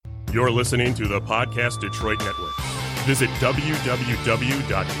You're listening to the Podcast Detroit Network. Visit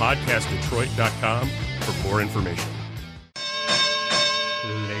www.podcastdetroit.com for more information.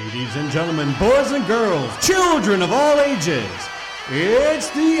 Ladies and gentlemen, boys and girls, children of all ages, it's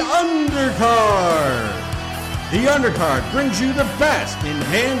the Undercard. The Undercard brings you the best in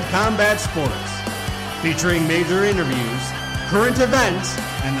hand combat sports, featuring major interviews, current events,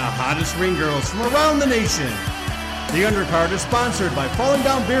 and the hottest ring girls from around the nation. The Undercard is sponsored by Falling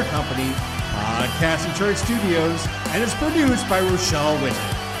Down Beer Company, Podcast Detroit Studios, and is produced by Rochelle Whitten.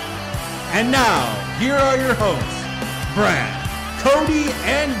 And now, here are your hosts, Brad, Cody,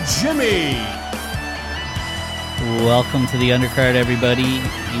 and Jimmy. Welcome to the Undercard, everybody.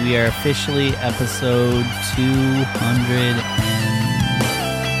 We are officially episode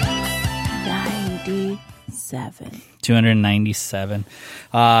 297. 297.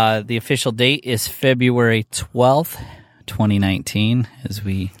 The official date is February 12th, 2019, as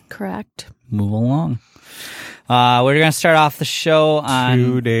we move along. We're going to start off the show on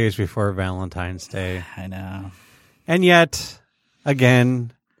 2 days before Valentine's Day. I know. And yet,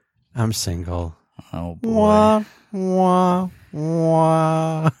 again, I'm single. Oh, boy. Wah, wah,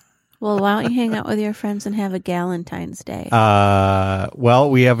 wah. Well, why don't you hang out with your friends and have a Galentine's Day? Well,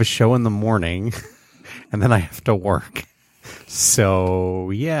 we have a show in the morning, and then I have to work.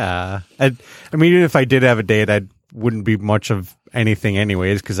 So, yeah. I mean, even if I did have a date, I wouldn't be much of anything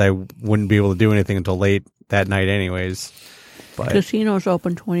anyways, because I wouldn't be able to do anything until late that night anyways. But Casino's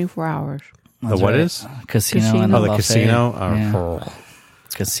open 24 hours. the what is? Casino and the the buffet. casino? Yeah.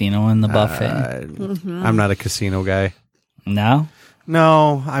 It's casino and the buffet. I'm not a casino guy. No?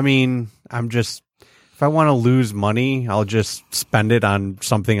 No, I mean, I'm just, if I want to lose money, I'll just spend it on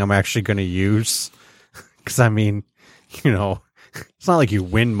something I'm actually going to use. Because, I mean, you know, it's not like you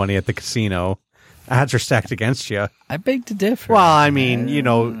win money at the casino. Odds are stacked against you. I beg to differ. Well, I mean, you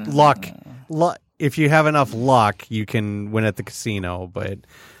know, luck. If you have enough luck, you can win at the casino. But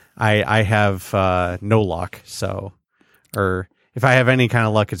I have no luck. So, or if I have any kind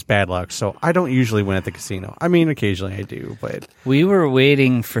of luck, it's bad luck. So I don't usually win at the casino. I mean, occasionally I do. But we were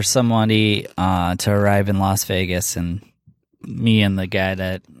waiting for somebody to arrive in Las Vegas, and me and the guy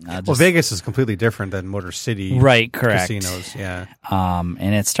that well, Vegas is completely different than Motor City, right? Correct. Casinos, yeah.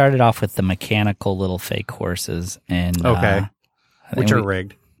 And it started off with the mechanical little fake horses, and which are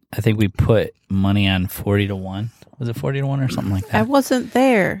rigged. I think we put money on 40-1. Was it 40-1 or something like that? I wasn't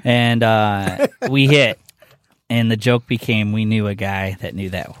there, and we hit. And the joke became, we knew a guy that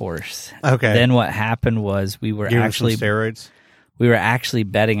knew that horse. Okay. Then what happened was we were actually steroids. We were actually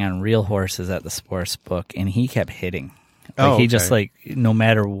betting on real horses at the sports book, and he kept hitting. Like he just no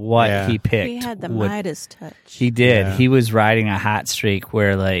matter what he picked. he had the Midas touch. He did. Yeah. He was riding a hot streak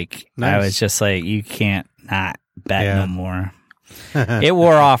where Nice. I was just like, you can't not bet no more. It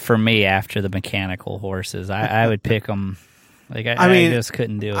wore off for me after the mechanical horses. I would pick them. I just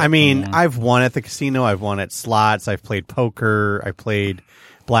couldn't do it. I mean, I've won at the casino. I've won at slots. I've played poker. I played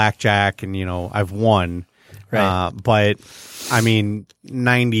blackjack, and I've won. Right. But I mean,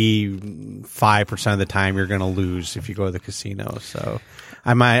 95% of the time you're going to lose if you go to the casino. So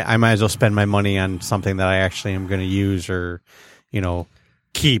I might as well spend my money on something that I actually am going to use or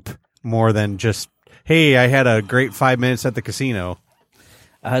keep more than just, hey, I had a great 5 minutes at the casino.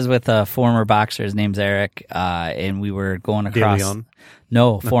 I was with a former boxer. His name's Eric, and we were going across. DeLeon?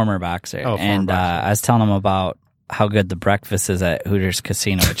 No, former boxer. Boxer. I was telling him about how good the breakfast is at Hooters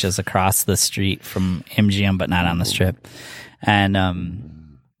Casino, which is across the street from MGM, but not on the Strip. And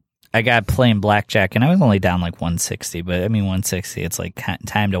I got playing blackjack, and I was only down like 160. But I mean, 160, it's like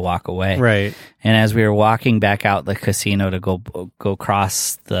time to walk away. Right. And as we were walking back out the casino to go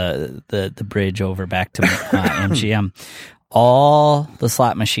across the bridge over back to MGM. All the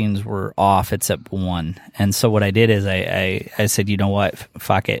slot machines were off except one. And so what I did is I said, you know what,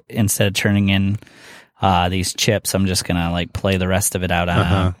 fuck it. Instead of turning in these chips, I'm just going to play the rest of it out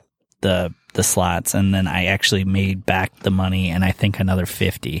on the slots. And then I actually made back the money and I think another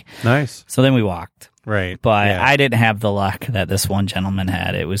 50. Nice. So then we walked. Right. But yeah. I didn't have the luck that this one gentleman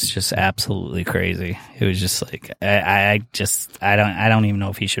had. It was just absolutely crazy. It was just like, I don't even know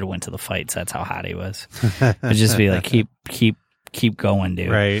if he should have went to the fights. That's how hot he was. It'd just be like, keep going,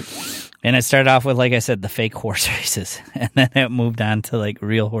 dude. Right. And it started off with, like I said, the fake horse races. And then it moved on to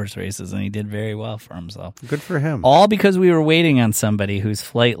real horse races. And he did very well for himself. Good for him. All because we were waiting on somebody whose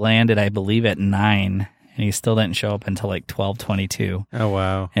flight landed, I believe, at 9. And he still didn't show up until 12:22. Oh,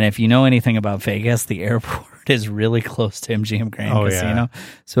 wow. And if you know anything about Vegas, the airport is really close to MGM Grand Oh, Casino. yeah.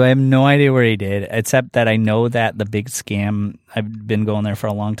 So I have no idea where he did, except that I know that the big scam, I've been going there for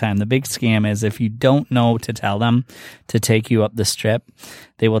a long time. The big scam is if you don't know to tell them to take you up the strip,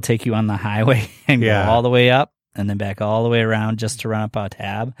 they will take you on the highway and Yeah. go all the way up and then back all the way around just to run up a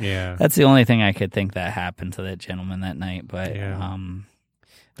tab. Yeah. That's the only thing I could think that happened to that gentleman that night. But Yeah. the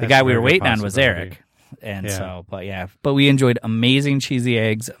That's guy a we were very good waiting on was possibility. Eric. And Yeah. so, but we enjoyed amazing cheesy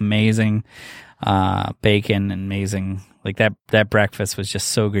eggs, amazing bacon, and amazing, like that breakfast was just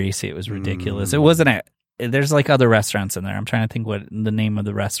so greasy. It was ridiculous. It wasn't there's like other restaurants in there. I'm trying to think what the name of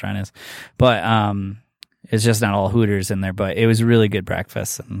the restaurant is, but it's just not all Hooters in there, but it was a really good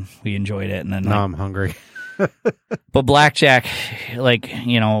breakfast and we enjoyed it. And then Now I'm hungry. but blackjack, like,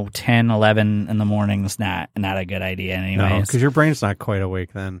 10, 11 in the morning is not a good idea No, anyways. because your brain's not quite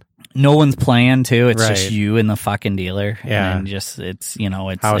awake then. No one's playing too. It's just Right. you and the fucking dealer. Yeah. And just, it's,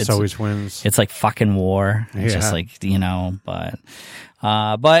 it's, House it's, always wins. it's like fucking war. It's just Yeah. like,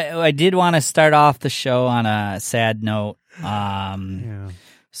 but I did want to start off the show on a sad note. Yeah.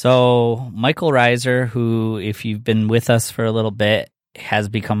 So Michael Reiser, who, if you've been with us for a little bit, has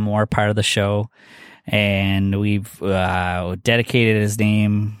become more part of the show. And we've dedicated his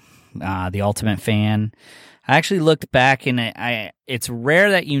name, The Ultimate Fan. I actually looked back, and it's rare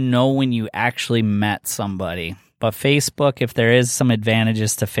that when you actually met somebody. But Facebook, if there is some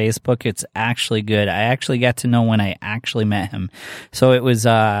advantages to Facebook, it's actually good. I actually got to know when I actually met him. So it was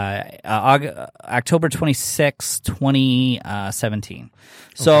October 26, 2017.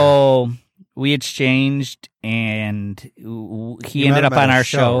 So we exchanged, and he ended up met him on at a our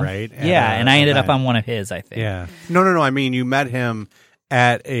show. right? At Yeah, a and I ended up event. on one of his, I think. Yeah. No. I mean, you met him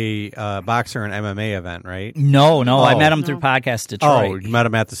at a boxer and MMA event, right? No, I Oh. met him through Podcast Oh, Detroit. you met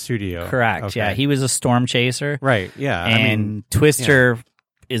him at the studio. Correct. Okay. Yeah, he was a storm chaser. Right. Yeah. And I mean, Twister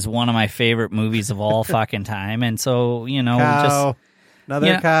is one of my favorite movies of all fucking time. And so, cow. Another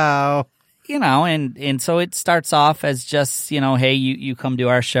Yeah. cow. and so it starts off as just, hey, you come to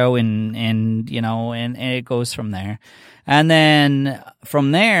our show and it goes from there. And then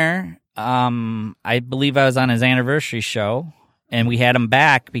from there, I believe I was on his anniversary show, and we had him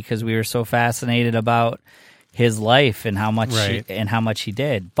back because we were so fascinated about his life and how much he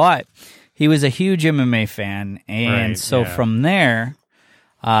did. But he was a huge MMA fan, and so from there,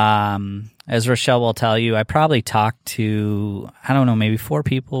 as Rochelle will tell you, I probably talked to, I don't know, maybe 4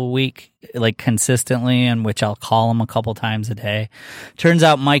 people a week, like consistently, and which I'll call them a couple times a day. Turns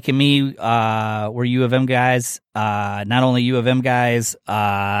out Mike and me were U of M guys. Not only U of M guys,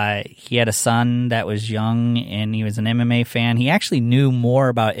 he had a son that was young, and he was an MMA fan. He actually knew more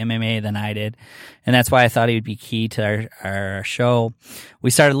about MMA than I did, and that's why I thought he would be key to our show. We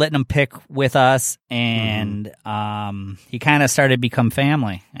started letting him pick with us, and he kind of started to become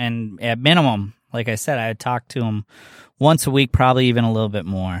family. And at minimum, like I said, I had talked to him once a week, probably even a little bit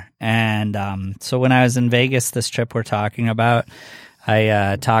more. And so when I was in Vegas, this trip we're talking about,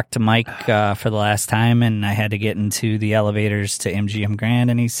 I talked to Mike for the last time, and I had to get into the elevators to MGM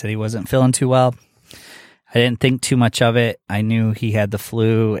Grand, and he said he wasn't feeling too well. I didn't think too much of it. I knew he had the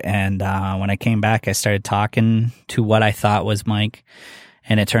flu, and when I came back, I started talking to what I thought was Mike,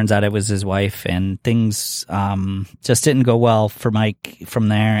 and it turns out it was his wife, and things just didn't go well for Mike from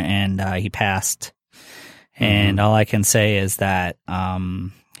there, and he passed. And all I can say is that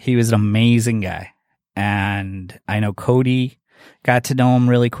he was an amazing guy, and I know Cody got to know him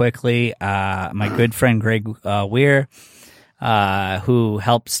really quickly. My good friend Greg Weir, who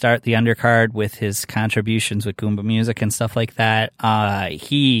helped start the Undercard with his contributions with Goomba Music and stuff like that,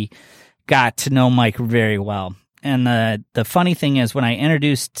 he got to know Mike very well. And the funny thing is, when I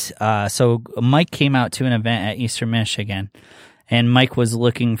introduced, so Mike came out to an event at Eastern Michigan, and Mike was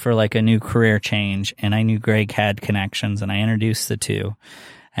looking for like a new career change, and I knew Greg had connections, and I introduced the two.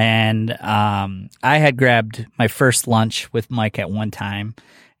 And I had grabbed my first lunch with Mike at one time,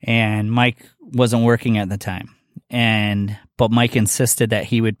 and Mike wasn't working at the time. But Mike insisted that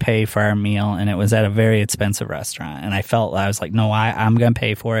he would pay for our meal, and it was at a very expensive restaurant. And I was like, no, I'm going to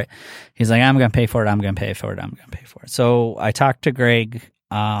pay for it. He's like, I'm going to pay for it. I'm going to pay for it. I'm going to pay for it. So I talked to Greg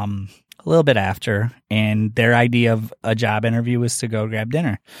a little bit after, and their idea of a job interview was to go grab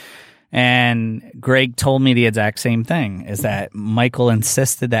dinner. And Greg told me the exact same thing, is that Michael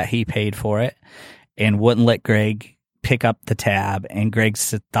insisted that he paid for it and wouldn't let Greg pick up the tab. And Greg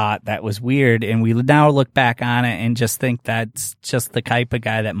thought that was weird. And we now look back on it and just think that's just the type of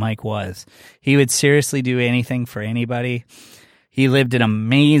guy that Mike was. He would seriously do anything for anybody. He lived an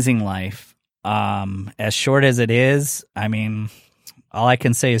amazing life. As short as it is, I mean, all I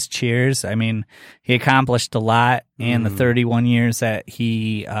can say is cheers. I mean, he accomplished a lot in the 31 years that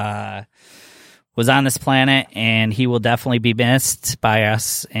he was on this planet, and he will definitely be missed by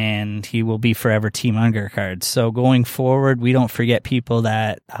us, and he will be forever Team Undercard. So going forward, we don't forget people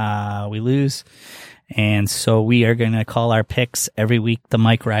that we lose, and so we are going to call our picks every week the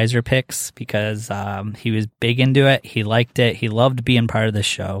Mike Reiser picks, because he was big into it. He liked it. He loved being part of the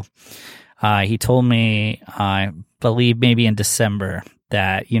show. He told me, I believe maybe in December,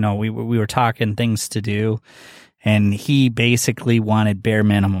 that, you know, we were talking things to do, and he basically wanted bare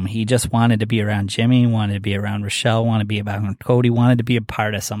minimum. He just wanted to be around Jimmy, wanted to be around Rochelle, wanted to be around Cody, wanted to be a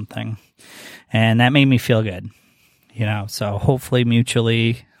part of something. And that made me feel good, you know. So hopefully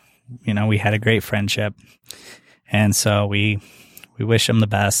mutually, you know, we had a great friendship. And so we wish him the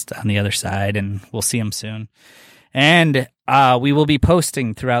best on the other side, and we'll see him soon. And we will be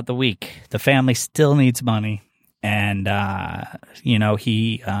posting throughout the week. The family still needs money. And, you know,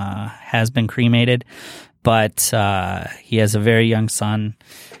 he has been cremated, but he has a very young son,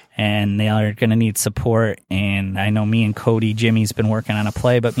 and they are going to need support. And I know me and Cody, Jimmy's been working on a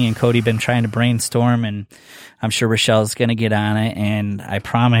play, but me and Cody been trying to brainstorm, and I'm sure Rochelle's going to get on it. And I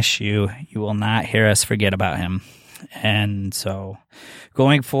promise you, you will not hear us forget about him. And so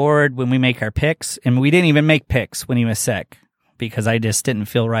going forward, when we make our picks, and we didn't even make picks when he was sick, because I just didn't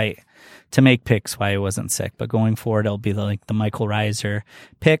feel right to make picks while he wasn't sick. But going forward, it'll be the Michael Reiser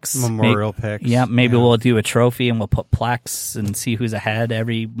picks. Memorial picks. Yeah, maybe we'll do a trophy, and we'll put plaques and see who's ahead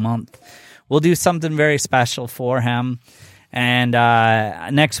every month. We'll do something very special for him. And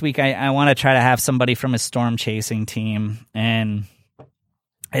next week, I want to try to have somebody from his storm chasing team. And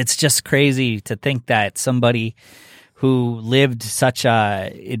it's just crazy to think that somebody who lived such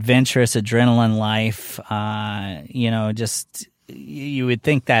a adventurous adrenaline life, you know, just... you would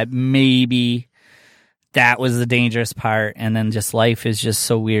think that maybe that was the dangerous part, and then just life is just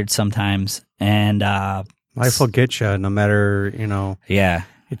so weird sometimes. And life will get you no matter, you know. Yeah.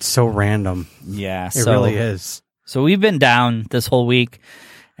 It's so random. Yeah. It really is. So we've been down this whole week,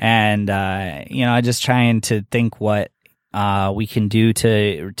 and, you know, just trying to think what we can do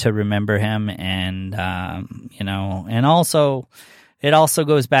to remember him. And, you know, and also it also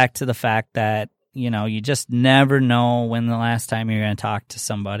goes back to the fact that, you know, you just never know when the last time you're going to talk to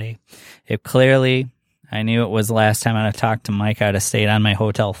somebody. If clearly I knew it was the last time I'd talked to Mike, I'd have stayed on my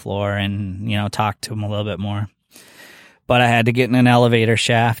hotel floor and, you know, talked to him a little bit more. But I had to get in an elevator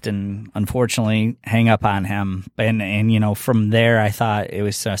shaft and unfortunately hang up on him. And you know, from there, I thought it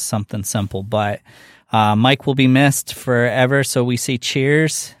was just something simple. But Mike will be missed forever. So we say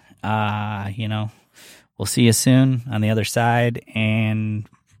cheers. You know, we'll see you soon on the other side. And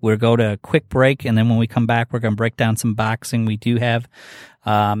we'll go to a quick break, and then when we come back, we're going to break down some boxing. We do have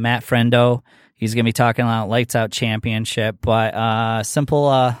Matt Frendo. He's going to be talking about Lights Out Championship. But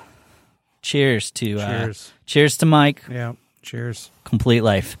simple cheers to Mike. Yeah, cheers. Complete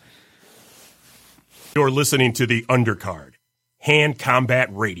life. You're listening to the Undercard, Hand Combat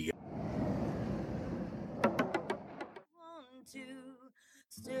Radio.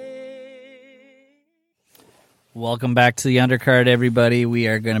 Welcome back to the Undercard, everybody. We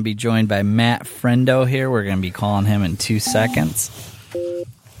are going to be joined by Matt Frendo here. We're going to be calling him in 2 seconds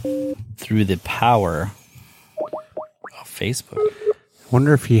through the power of Facebook. I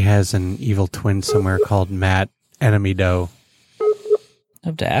wonder if he has an evil twin somewhere called Matt Enemy Doe. I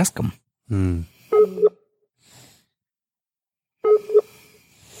have to ask him.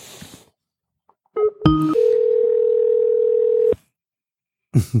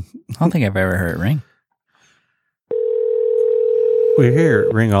 I don't think I've ever heard it ring. We hear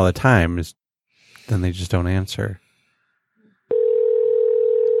it ring all the time, then they just don't answer.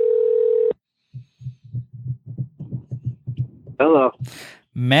 Hello.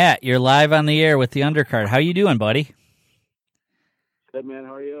 Matt, you're live on the air with the Undercard. How you doing, buddy? Good, man.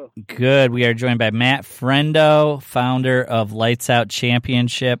 How are you? Good. We are joined by Matt Frendo, founder of Lights Out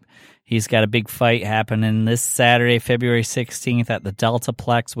Championship. He's got a big fight happening this Saturday, February 16th at the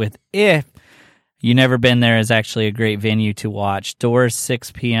Deltaplex with, if you never been there, is actually a great venue to watch. Doors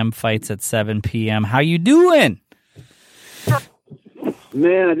 6 p.m., fights at 7 p.m. How you doing?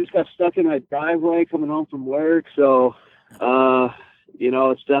 Man, I just got stuck in my driveway coming home from work, so, you know,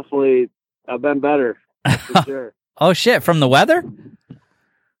 it's definitely, I've been better, for sure. Oh, shit, from the weather?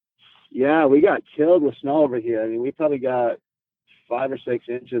 Yeah, we got killed with snow over here. I mean, we probably got 5 or 6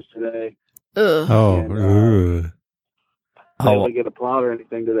 inches today. Ugh. And, able to get a plow or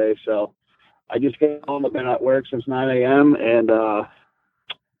anything today, so I just came home. I've been at work since 9 a.m. and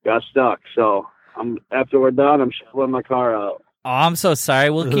got stuck. So after we're done, I'm shoveling my car out. Oh, I'm so sorry.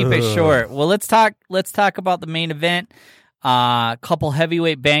 We'll keep it short. Well, let's talk about the main event. A couple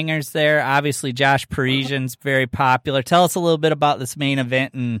heavyweight bangers there. Obviously, Josh Parisian's very popular. Tell us a little bit about this main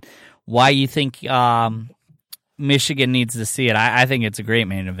event and why you think Michigan needs to see it. I think it's a great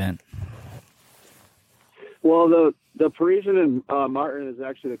main event. Well, the Parisian and Martin is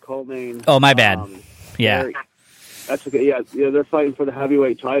actually the co-main. Oh, my bad. Yeah. That's okay. Yeah, they're fighting for the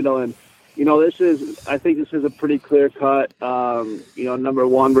heavyweight title, and I think this is a pretty clear cut. Number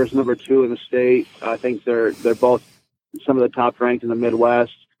one versus number two in the state. I think they're both some of the top ranked in the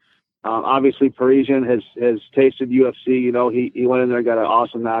Midwest. Obviously, Parisian has tasted UFC. He went in there and got an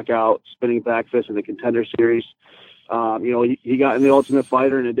awesome knockout, spinning back fist in the Contender Series. He got in the Ultimate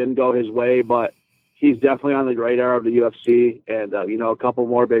Fighter and it didn't go his way, but he's definitely on the radar of the UFC. And a couple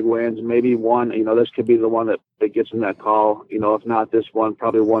more big wins, maybe one. This could be the one that gets him that call. If not this one,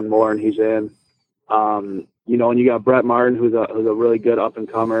 probably one more and he's in. And you got Brett Martin, who's a really good up and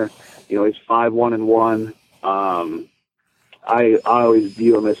comer. He's 5-1-1. I always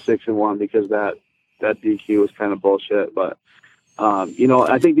view him as 6-1 because that DQ was kind of bullshit. But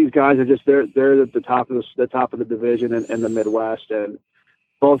I think these guys are just they're at the top of the division in the Midwest, and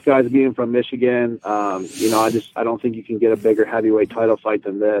both guys being from Michigan. I don't think you can get a bigger heavyweight title fight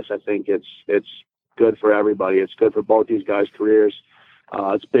than this. I think it's good for everybody. It's good for both these guys' careers.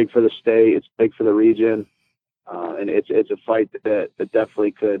 It's big for the state. It's big for the region. And it's a fight that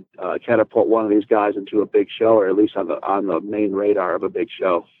definitely could catapult one of these guys into a big show, or at least on the main radar of a big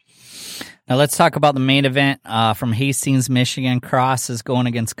show. Now let's talk about the main event from Hastings, Michigan. Cross is going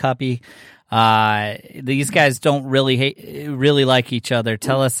against Cuppy. These guys don't really like each other.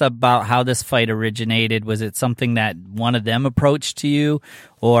 Tell us about how this fight originated. Was it something that one of them approached to you,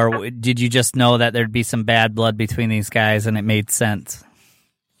 or did you just know that there'd be some bad blood between these guys and it made sense?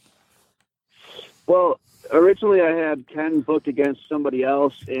 Well, originally I had Ken booked against somebody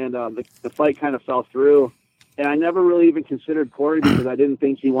else, and the fight kind of fell through. And I never really even considered Corey because I didn't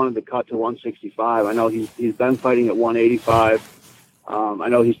think he wanted to cut to 165. I know he's been fighting at 185. I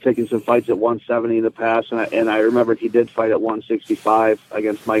know he's taken some fights at 170 in the past, and I remembered he did fight at 165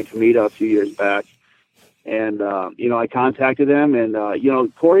 against Mike Kamita a few years back. And, I contacted him, and,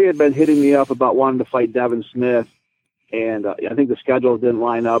 Corey had been hitting me up about wanting to fight Devin Smith. And I think the schedule didn't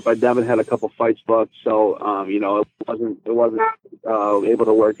line up. Devin had a couple fights booked, so it wasn't able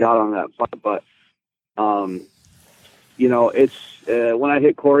to work out on that fight. But it's when I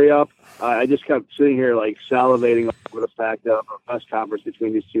hit Corey up, I just kept sitting here like salivating over the fact of a press conference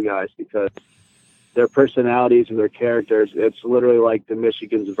between these two guys because their personalities and their characters. It's literally like the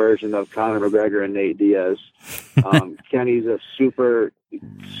Michigan's version of Conor McGregor and Nate Diaz. Kenny's a super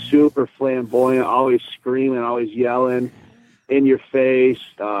flamboyant, always screaming, always yelling in your face,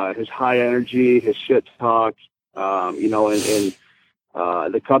 his high energy, his shit talk, and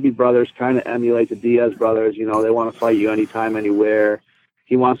the Cubby brothers kind of emulate the Diaz brothers. They want to fight you anytime, anywhere.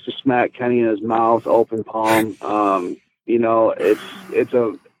 He wants to smack Kenny in his mouth, open palm. The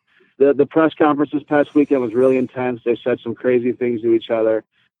press conference this past weekend was really intense. They said some crazy things to each other.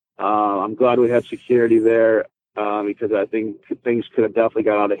 I'm glad we had security there. Because I think things could have definitely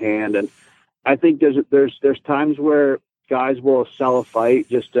got out of hand, and I think there's times where guys will sell a fight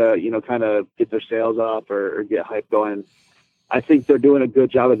just to kind of get their sales up or get hype going. I think they're doing a good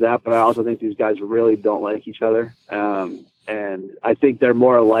job of that, but I also think these guys really don't like each other, and I think they're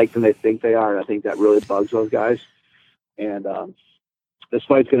more alike than they think they are, and I think that really bugs those guys. And this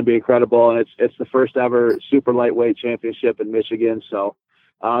fight's going to be incredible, and it's the first ever super lightweight championship in Michigan, so.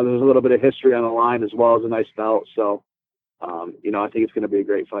 There's a little bit of history on the line as well as a nice belt. So, I think it's going to be a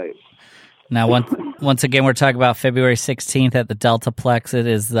great fight. Now, once again, we're talking about February 16th at the Deltaplex. It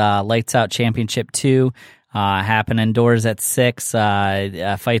is Lights Out Championship 2, happening indoors at 6,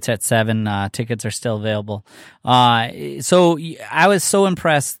 fights at 7. Tickets are still available. So I was so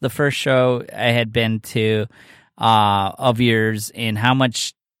impressed the first show I had been to of yours in how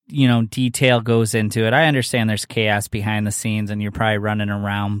much detail goes into it. I understand there's chaos behind the scenes and you're probably running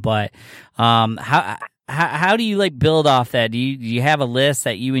around, but how do you build off that? Do you have a list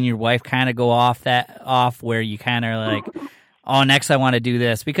that you and your wife kind of go off where you kind of like, oh, next I want to do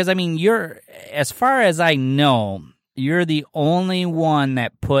this? Because you're, as far as I know, you're the only one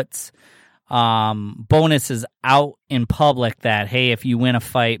that puts bonuses out in public that, hey, if you win a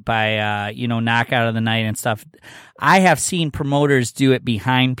fight by, knockout of the night and stuff. I have seen promoters do it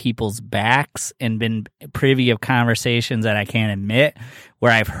behind people's backs and been privy of conversations that I can't admit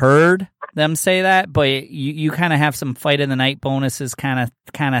where I've heard them say that, but you kind of have some fight of the night bonuses kind of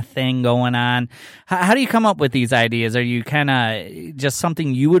thing going on. How do you come up with these ideas? Are you kind of just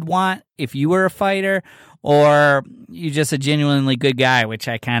something you would want if you were a fighter, or you just a genuinely good guy, which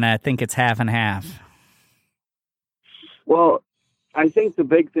I kind of think it's half and half? Well, I think the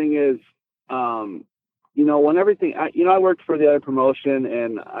big thing is when everything, I worked for the other promotion,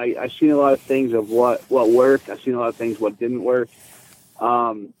 and I seen a lot of things of what worked. I seen a lot of things what didn't work.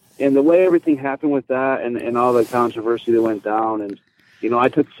 And the way everything happened with that, and all the controversy that went down, and I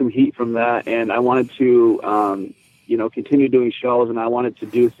took some heat from that, and I wanted to continue doing shows, and I wanted to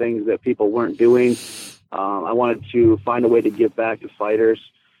do things that people weren't doing. I wanted to find a way to give back to fighters.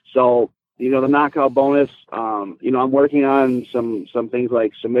 So, the knockout bonus, I'm working on some things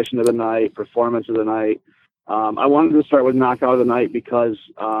like submission of the night, performance of the night. I wanted to start with knockout of the night because,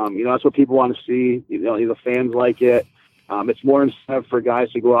 that's what people want to see. The fans like it. It's more incentive for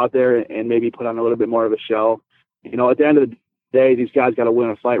guys to go out there and maybe put on a little bit more of a show. At the end of the day, these guys got to win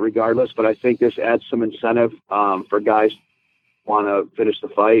a fight regardless, but I think this adds some incentive for guys who want to finish the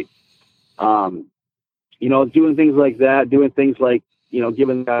fight. Doing things like that, doing things like,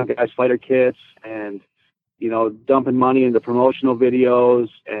 giving guys fighter kits and, dumping money into promotional videos.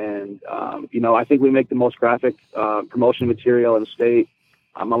 And, I think we make the most graphic promotion material in the state.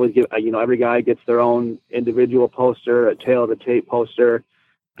 I'm always every guy gets their own individual poster, a tail of the tape poster.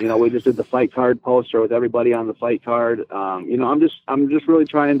 We just did the fight card poster with everybody on the fight card. I'm just really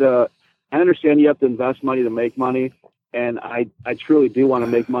trying to, I understand you have to invest money to make money. And I truly do want to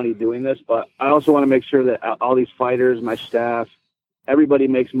make money doing this, but I also want to make sure that all these fighters, my staff, everybody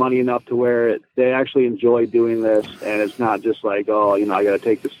makes money enough to where they actually enjoy doing this. And it's not just like, I got to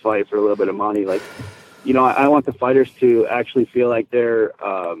take this fight for a little bit of money. Like, I want the fighters to actually feel like they're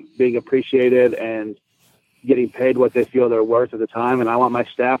being appreciated and getting paid what they feel they're worth at the time. And I want my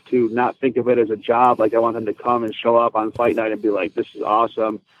staff to not think of it as a job. Like, I want them to come and show up on fight night and be like, this is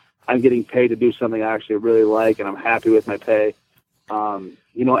awesome. I'm getting paid to do something I actually really like, and I'm happy with my pay.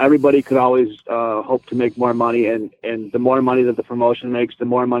 Everybody could always hope to make more money, and the more money that the promotion makes, the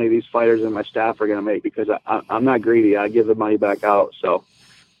more money these fighters and my staff are going to make, because I'm not greedy. I give the money back out. So,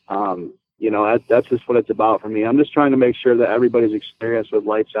 that's just what it's about for me. I'm just trying to make sure that everybody's experience with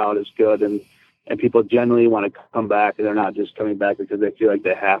Lights Out is good, and people genuinely want to come back, and they're not just coming back because they feel like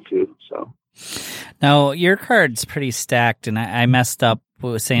they have to. So. Now, your card's pretty stacked, and I messed up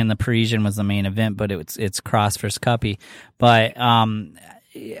saying the Parisian was the main event, but it's Cross versus Cuppy. But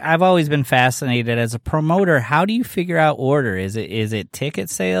I've always been fascinated as a promoter. How do you figure out order? Is it ticket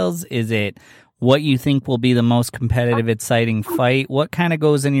sales? Is it what you think will be the most competitive, exciting fight? What kind of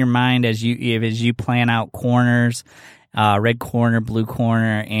goes in your mind as you plan out corners, red corner, blue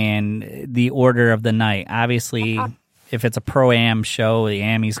corner, and the order of the night? Obviously, if it's a pro-am show, the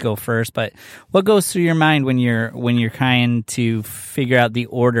Amis go first. But what goes through your mind when you're trying to figure out the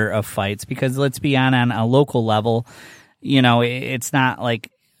order of fights? Because let's be on a local level, it's not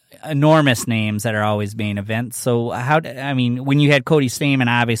like enormous names that are always main events. So when you had Cody Stamen,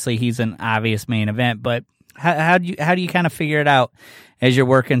 obviously he's an obvious main event. But how do you kind of figure it out as you're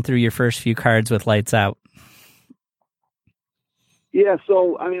working through your first few cards with Lights Out? Yeah,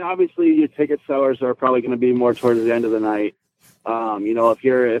 so obviously your ticket sellers are probably going to be more towards the end of the night. If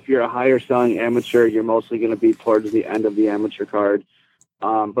you're a higher selling amateur, you're mostly going to be towards the end of the amateur card.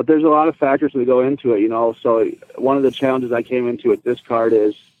 But there's a lot of factors that go into it. So one of the challenges I came into with this card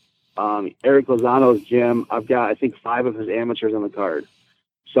is Eric Lozano's gym. I've got, I think, 5 of his amateurs on the card.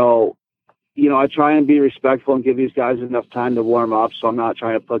 So, I try and be respectful and give these guys enough time to warm up. So I'm not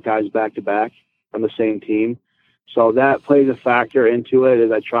trying to put guys back to back from the same team. So that plays a factor into it,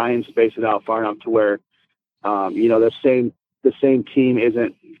 as I try and space it out far enough to where, the same team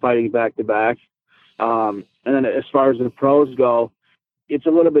isn't fighting back to back. And then as far as the pros go, it's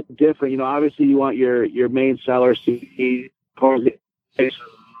a little bit different. Obviously you want your main sellers to be towards the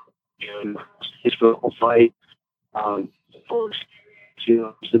whole fight. The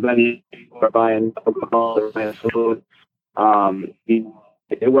venue are buying alcohol, they're buying food.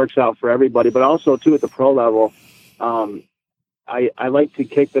 It works out for everybody, but also too at the pro level. I like to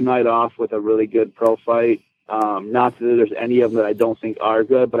kick the night off with a really good pro fight. Not that there's any of them that I don't think are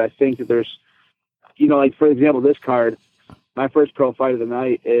good, but I think that there's, like for example, this card, my first pro fight of the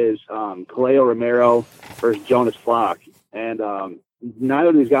night is Kaleo Romero versus Jonas Flock. And neither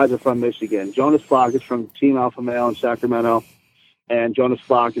of these guys are from Michigan. Jonas Flock is from Team Alpha Male in Sacramento, and Jonas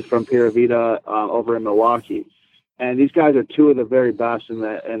Flock is from Pura Vida over in Milwaukee. And these guys are 2 of the very best in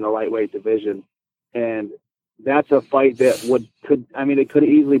the lightweight division. And that's a fight that it could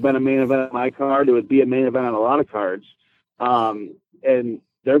have easily been a main event on my card. It would be a main event on a lot of cards. And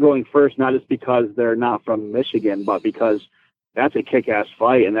they're going first, not just because they're not from Michigan, but because that's a kick-ass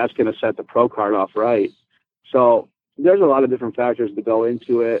fight, and that's going to set the pro card off right. So there's a lot of different factors that go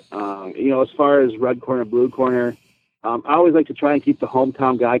into it. As far as red corner, blue corner, I always like to try and keep the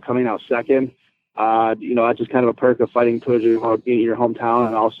hometown guy coming out second. That's just kind of a perk of fighting towards your hometown,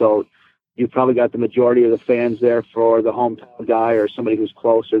 and also you've probably got the majority of the fans there for the hometown guy or somebody who's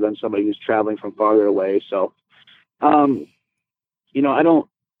closer than somebody who's traveling from farther away. So, you know,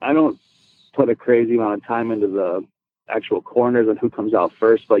 I don't put a crazy amount of time into the actual corners and who comes out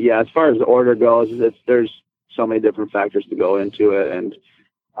first. But yeah, as far as the order goes, there's so many different factors to go into it. And,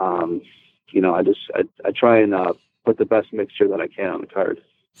 you know, I try and put the best mixture that I can on the card.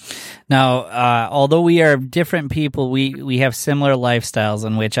 Now, although we are different people, we have similar lifestyles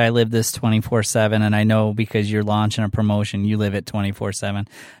in which I live this 24/7, and I know because you're launching a promotion, you live it 24/7.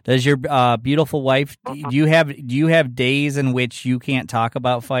 Does your beautiful wife, do you have days in which you can't talk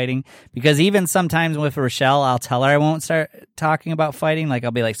about fighting? Because even sometimes with Rochelle, I'll tell her I won't start talking about fighting. Like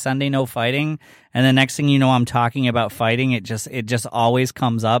I'll be like, Sunday no fighting, and the next thing you know, I'm talking about fighting. It just always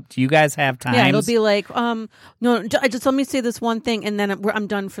comes up. Do you guys have times? Yeah, it'll be like, no, just let me say this one thing, and then I'm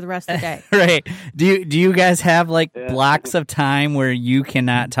done for the rest of the day. Right. Do you guys have like blocks of time where you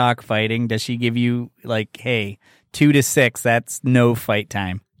cannot talk fighting? Does she give you like, hey, 2 to 6, that's no fight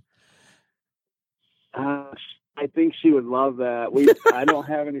time? I think she would love that. I don't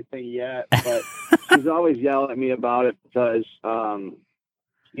have anything yet, but she's always yelling at me about it because,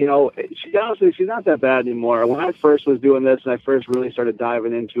 you know, she's not that bad anymore. When I first was doing this and I first really started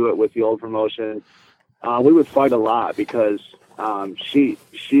diving into it with the old promotion, we would fight a lot because she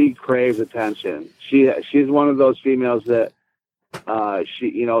craves attention. She's one of those females that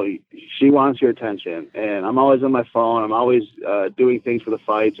she wants your attention, and I'm always on my phone. I'm always doing things for the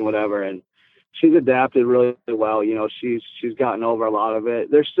fights and whatever, and she's adapted really well. You know, she's gotten over a lot of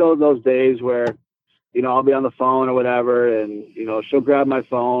it. There's still those days where, you know, I'll be on the phone or whatever, and, you know, she'll grab my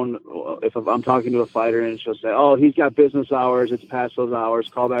phone if I'm talking to a fighter, and she'll say, oh, he's got business hours. It's past those hours.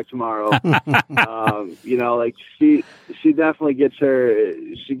 Call back tomorrow. You know, like she definitely gets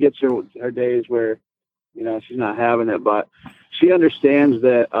her days where, you know, she's not having it, but she understands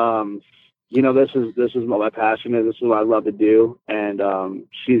that, you know, this is what my passion is. This is what I love to do. And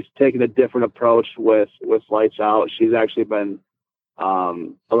she's taken a different approach with Lights Out. She's actually been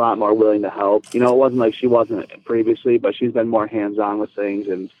a lot more willing to help. You know, it wasn't like she wasn't previously, but she's been more hands-on with things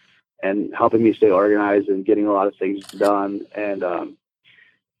and helping me stay organized and getting a lot of things done. And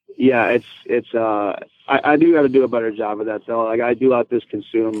yeah, I do got to do a better job of that. So like I do let this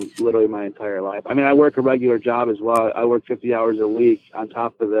consume literally my entire life. I mean, I work a regular job as well. I work 50 hours a week on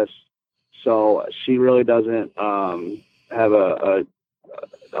top of this. So she really doesn't have a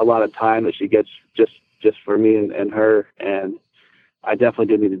lot of time that she gets just for me and her. And I definitely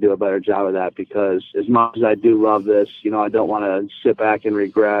do need to do a better job of that because as much as I do love this, you know, I don't want to sit back and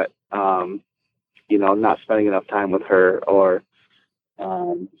regret, you know, not spending enough time with her or,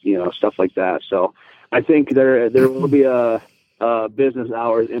 you know, stuff like that. So I think there will be a business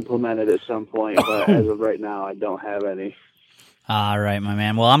hours implemented at some point, but as of right now, I don't have any. All right, my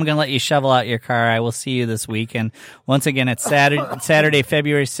man. Well, I'm going to let you shovel out your car. I will see you this weekend. Once again, it's Saturday,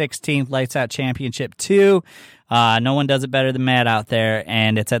 February 16th, Lights Out Championship 2. No one does it better than Matt out there,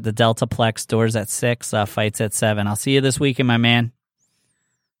 and it's at the Deltaplex. Doors at 6, fights at 7. I'll see you this weekend, my man.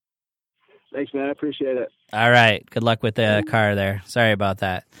 Thanks, man. I appreciate it. All right. Good luck with the car there. Sorry about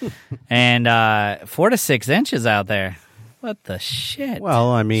that. And 4 to 6 inches out there. What the shit? Well,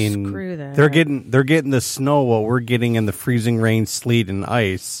 I mean, Screw that. they're getting the snow while we're getting in the freezing rain, sleet, and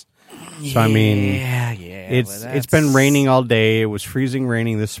ice. So I mean, it's been raining all day. It was freezing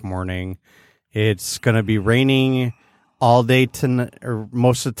raining this morning. It's going to be raining all day or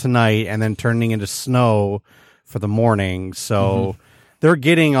most of tonight, and then turning into snow for the morning. So they're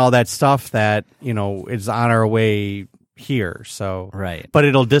getting all that stuff that, you know, is on our way here. So right, but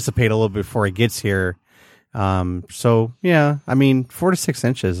it'll dissipate a little bit before it gets here. So yeah, I mean, 4 to 6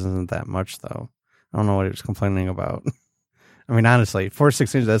 inches isn't that much though. I don't know what he was complaining about. I mean, honestly, 4 to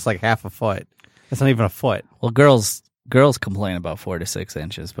 6 inches, that's like half a foot. That's not even a foot. Well, girls complain about 4 to 6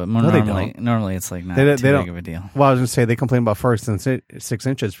 inches, but normally it's like not too big of a deal. Well, I was going to say they complain about 4 to 6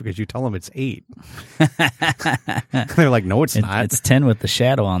 inches because you tell them it's 8. They're like, no, it's not. It's 10 with the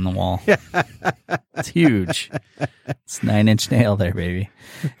shadow on the wall. It's huge. It's 9-inch nail there, baby.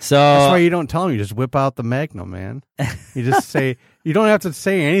 So that's why you don't tell them. You just whip out the Magnum, man. You just say, you don't have to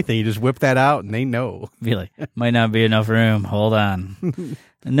say anything. You just whip that out and they know. Be like, might not be enough room. Hold on.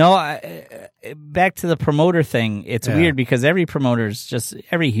 No, back to the promoter thing. It's weird because every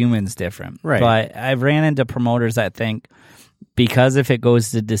human's different. Right. But I've ran into promoters that think because if it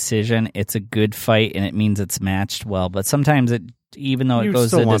goes to decision, it's a good fight and it means it's matched well. But sometimes even though it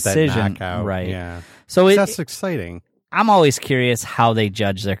goes to decision, right? Yeah. So that's exciting. I'm always curious how they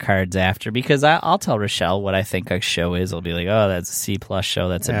judge their cards after because I'll tell Rochelle what I think a show is. I'll be like, oh, that's a C+ show.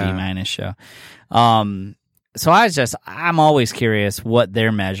 That's a B- show. I'm always curious what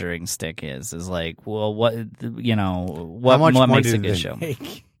their measuring stick is like, well, what makes a good show?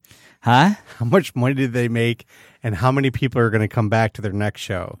 Huh? How much money did they make, and how many people are going to come back to their next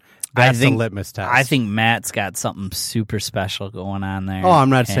show? That's the litmus test. I think Matt's got something super special going on there. Oh, I'm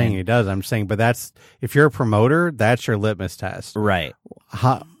not saying he does. I'm saying, but if you're a promoter, that's your litmus test. Right.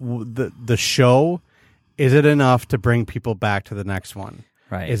 The show, is it enough to bring people back to the next one?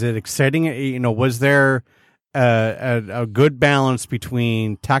 Right. Is it exciting? Was there a good balance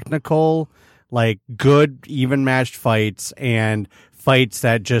between technical, like good, even matched fights and fights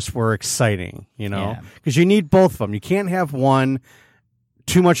that just were exciting, because you need both of them. You can't have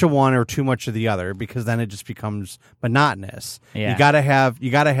too much of one or too much of the other, because then it just becomes monotonous. Yeah. You gotta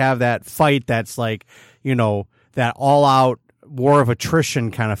have that fight that's like, that all out war of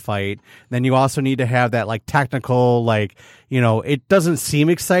attrition kind of fight. Then you also need to have that like technical, like, it doesn't seem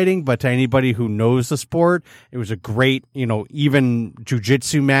exciting, but to anybody who knows the sport, it was a great, even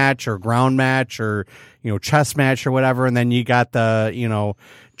jiu-jitsu match or ground match or, chess match or whatever. And then you got the,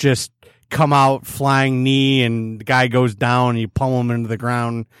 just come out flying knee and the guy goes down and you pummel him into the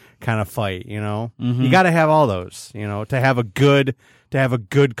ground kind of fight, Mm-hmm. You got to have all those, to have a good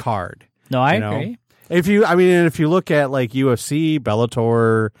card. No, I agree. If you look at like UFC,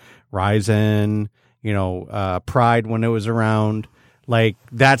 Bellator, Ryzen, Pride when it was around, like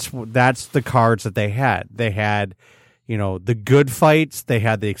that's the cards that they had. They had, the good fights, they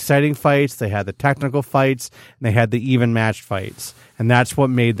had the exciting fights, they had the technical fights, and they had the even matched fights. And that's what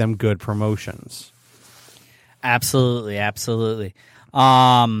made them good promotions. Absolutely, absolutely.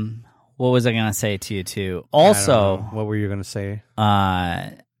 What was I going to say to you too? Also, what were you going to say?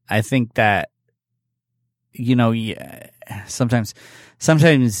 I think that sometimes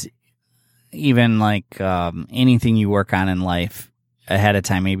even like anything you work on in life ahead of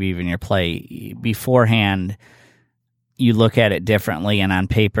time, maybe even your play beforehand, you look at it differently, and on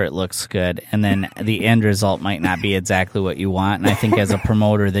paper it looks good, and then the end result might not be exactly what you want. And I think as a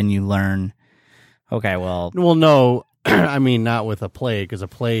promoter, then you learn, okay, well, no, I mean, not with a play, because a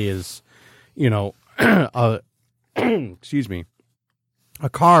play is, excuse me, a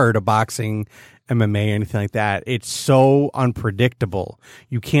card, a boxing, MMA, anything like that. It's so unpredictable.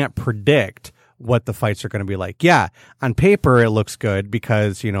 You can't predict what the fights are going to be like. Yeah, on paper it looks good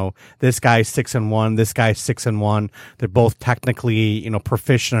because, this guy's 6-1, this guy's 6-1. They're both technically,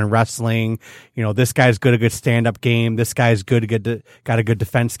 proficient in wrestling. This guy's good at a good stand-up game. This guy's got a good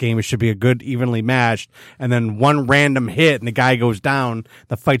defense game. It should be a good, evenly matched. And then one random hit and the guy goes down,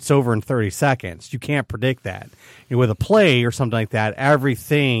 the fight's over in 30 seconds. You can't predict that. With a play or something like that,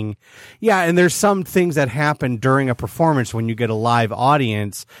 everything, and there's some things that happen during a performance when you get a live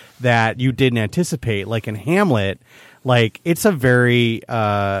audience that you didn't anticipate. Like in Hamlet, like it's a very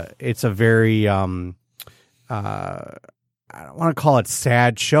I don't want to call it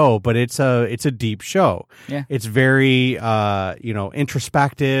sad show, but it's a deep show. Yeah, it's very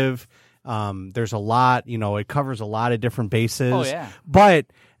introspective. There's a lot, it covers a lot of different bases. Oh yeah, but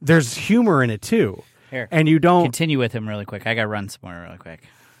there's humor in it too. Here, and you don't continue with him really quick. I got to run somewhere really quick.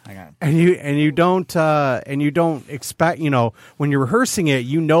 And you don't expect, when you're rehearsing it,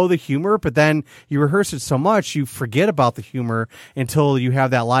 the humor, but then you rehearse it so much you forget about the humor until you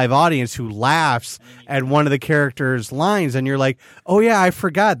have that live audience who laughs at one of the characters' lines, and you're like, oh yeah, I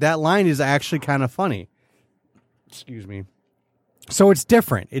forgot that line is actually kind of funny. Excuse me. So it's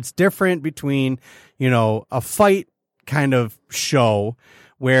different. It's different between, a fight kind of show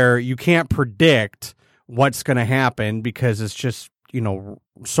where you can't predict what's going to happen because it's just,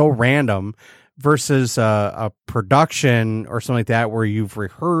 so random, versus a production or something like that where you've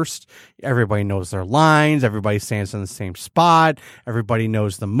rehearsed, everybody knows their lines, everybody stands in the same spot, everybody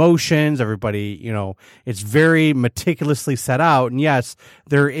knows the motions, everybody, it's very meticulously set out. And yes,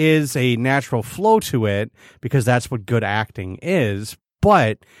 there is a natural flow to it because that's what good acting is,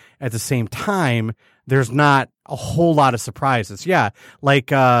 but at the same time, there's not a whole lot of surprises. Yeah,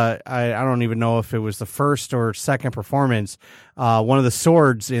 like I don't even know if it was the first or second performance. One of the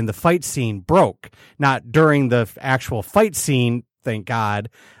swords in the fight scene broke. Not during the actual fight scene, thank God.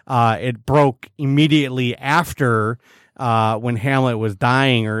 It broke immediately after when Hamlet was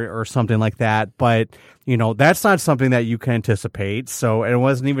dying or something like that. But, that's not something that you can anticipate. So it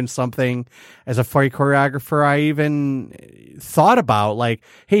wasn't even something as a fight choreographer I even thought about. Like,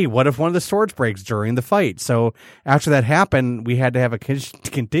 hey, what if one of the swords breaks during the fight? So after that happened, we had to have a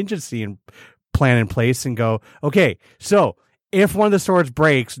contingency and plan in place and go, okay, so if one of the swords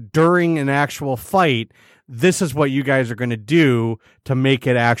breaks during an actual fight, this is what you guys are going to do to make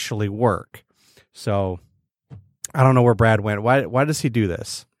it actually work. So I don't know where Brad went. Why does he do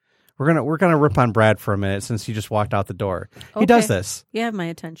this? We're gonna rip on Brad for a minute since he just walked out the door. Okay. He does this. You have my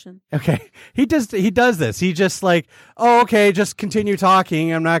attention. Okay. He does this. He just like, oh, okay, just continue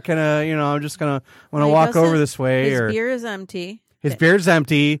talking. I'm not gonna, I'm just gonna walk over this way. His beer is empty. His beer's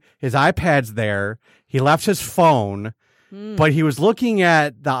empty. His iPad's there. He left his phone, but he was looking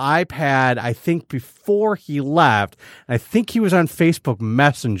at the iPad, I think, before he left. I think he was on Facebook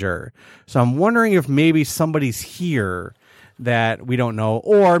Messenger. So I'm wondering if maybe somebody's here that we don't know,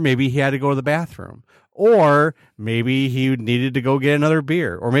 or maybe he had to go to the bathroom, or maybe he needed to go get another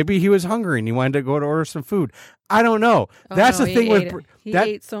beer, or maybe he was hungry and he wanted to go to order some food. I don't know. That's the thing with he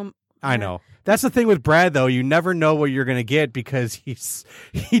ate some. I know. That's the thing with Brad, though. You never know what you're going to get because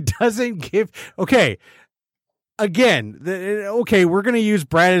he doesn't give. Okay. Again, we're going to use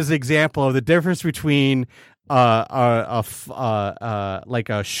Brad as an example of the difference between like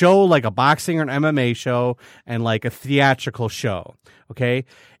a show, like a boxing or an MMA show, and like a theatrical show. Okay.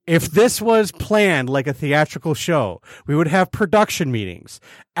 If this was planned like a theatrical show, we would have production meetings.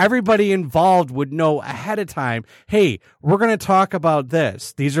 Everybody involved would know ahead of time, hey, we're going to talk about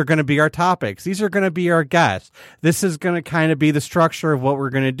this. These are going to be our topics. These are going to be our guests. This is going to kind of be the structure of what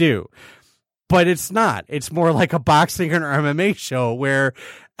we're going to do. But it's not. It's more like a boxing or MMA show where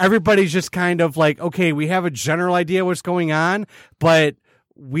everybody's just kind of like, okay, we have a general idea what's going on, but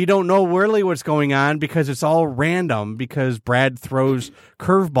we don't know really what's going on because it's all random, because Brad throws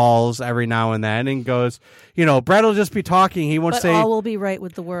curveballs every now and then and goes, Brad will just be talking. He won't say, all will be right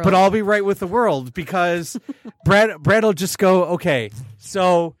with the world. But I'll be right with the world because Brad will just go, okay,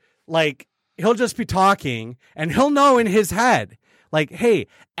 so like he'll just be talking and he'll know in his head, like, hey,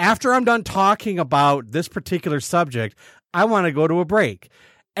 after I'm done talking about this particular subject, I want to go to a break.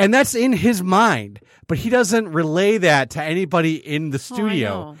 And that's in his mind, but he doesn't relay that to anybody in the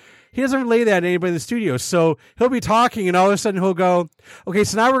studio. He doesn't relay that to anybody in the studio. So he'll be talking and all of a sudden he'll go, okay,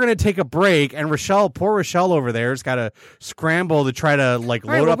 so now we're going to take a break. And poor Rochelle over there has got to scramble to try to load up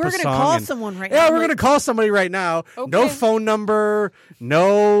a song. We're going to call someone right now. Yeah, we're going to call somebody right now. Okay. No phone number.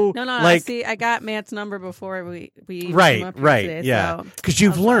 No. See, I got Matt's number before we right. Today, yeah. Because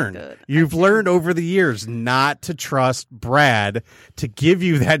you've learned over the years not to trust Brad to give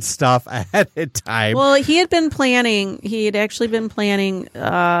you that stuff ahead of time. Well, he had actually been planning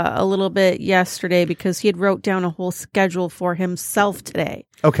a little bit yesterday because he had wrote down a whole schedule for himself today.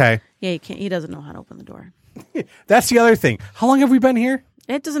 Okay. Yeah, he doesn't know how to open the door. That's the other thing. How long have we been here?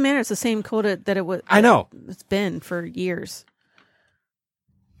 It doesn't matter. It's the same code that it was. I know. It's been for years.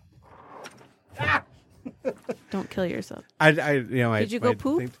 Don't kill yourself. Did you go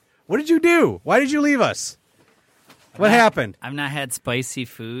poop? What did you do? Why did you leave us? What happened? I've not had spicy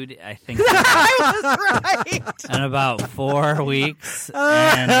food, I think, I was right. in about 4 weeks,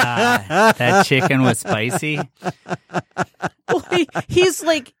 and that chicken was spicy. Well, he's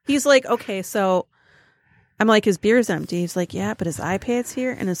like, okay, so I'm like, his beer's empty. He's like, yeah, but his iPad's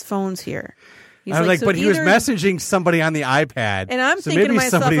here and his phone's here. He's like, but he was messaging somebody on the iPad. And I'm thinking to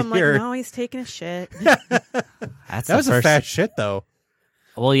myself, I'm like, no, he's taking a shit. That was a fast shit, though.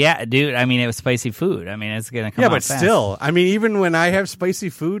 Well, yeah, dude. I mean, it was spicy food. I mean, it's going to come out fast. Yeah, but still. I mean, even when I have spicy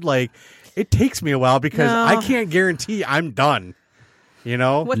food, like, it takes me a while because I can't guarantee I'm done.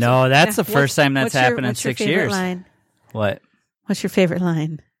 That's the first time that's happened in 6 years. Line? What? What's your favorite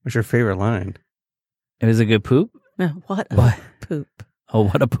line? What's your favorite line? It was a good poop? No, what a poop. Oh,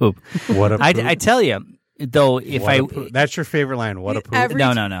 what a poop. What a poop. I tell you, though, that's your favorite line, what a poop.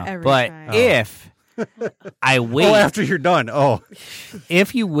 No. But if I wait. Oh, after you're done. Oh.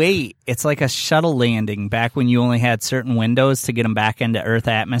 If you wait, it's like a shuttle landing back when you only had certain windows to get them back into Earth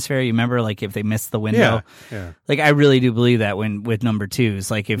atmosphere. You remember, like, if they missed the window? Yeah. Like, I really do believe that with number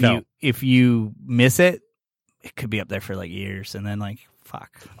twos. Like, if you miss it, it could be up there for, like, years. And then, like, fuck.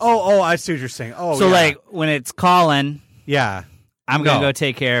 Oh, I see what you're saying. Oh, so, like, when it's calling. Yeah. I'm going to go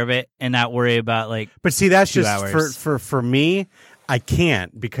take care of it and not worry about, like, but see, that's 2 just hours. For me. I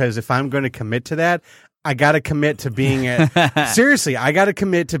can't, because if I'm going to commit to that, I got to commit to being seriously, I got to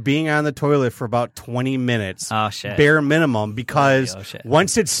commit to being on the toilet for about 20 minutes. Oh, shit. Bare minimum, because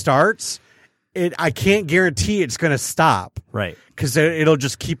once it starts, I can't guarantee it's going to stop. Right. Because it'll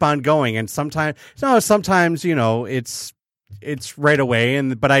just keep on going. And sometimes, it's right away.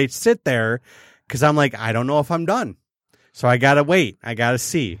 But I sit there because I'm like, I don't know if I'm done. So I got to wait. I got to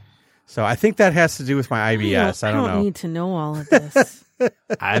see. So I think that has to do with my IBS. I don't know. I don't need to know all of this.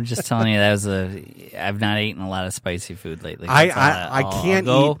 I'm just telling you, I've not eaten a lot of spicy food lately. I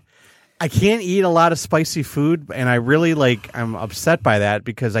can't eat a lot of spicy food, and I really I'm upset by that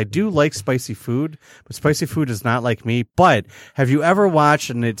because I do like spicy food, but spicy food is not like me. But have you ever watched,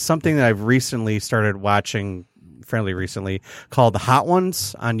 and it's something that I've recently started watching fairly recently called The Hot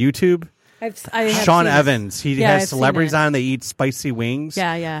Ones on YouTube. I have Sean seen Evans. He Yeah, has I've seen celebrities it. on. They eat spicy wings.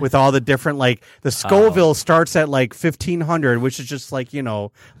 Yeah. With all the different, like, the Scoville starts at like 1,500, which is just like, you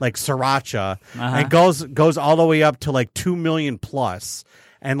know, like sriracha, and goes all the way up to like 2 million plus,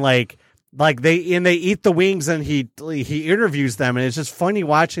 and like they eat the wings, and he interviews them, and it's just funny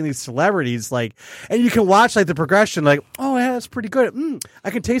watching these celebrities, like, and you can watch like the progression, like, oh yeah, that's pretty good.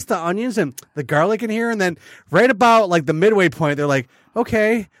 I can taste the onions and the garlic in here, and then right about like the midway point, they're like,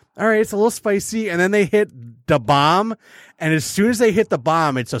 okay. All right, it's a little spicy, and then they hit the bomb, and as soon as they hit the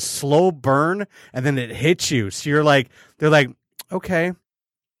bomb, it's a slow burn, and then it hits you. So they're like, okay.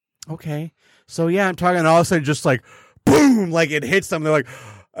 So yeah, I'm talking, and all of a sudden, just like, boom, like it hits them. They're like,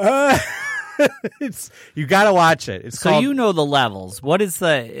 you got to watch it. It's so called you know the levels. What is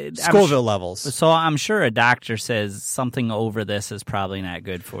the Scoville levels? So I'm sure a doctor says something over this is probably not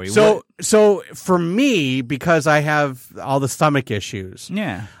good for you. So for me, because I have all the stomach issues,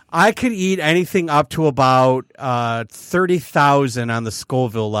 yeah, I could eat anything up to about 30,000 on the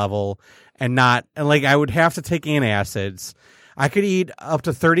Scoville level, and like I would have to take antacids. I could eat up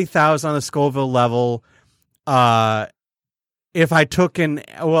to 30,000 on the Scoville level. If I took let me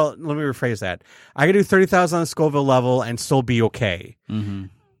rephrase that. I could do 30,000 on the Scoville level and still be okay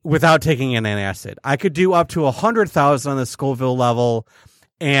without taking an antacid. I could do up to 100,000 on the Scoville level,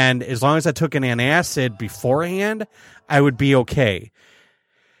 and as long as I took an antacid beforehand, I would be okay.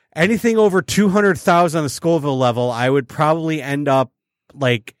 Anything over 200,000 on the Scoville level, I would probably end up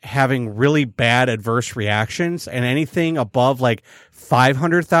like having really bad adverse reactions, and anything above like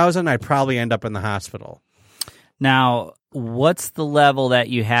 500,000, I'd probably end up in the hospital. Now, what's the level that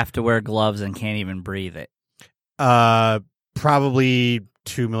you have to wear gloves and can't even breathe it? Probably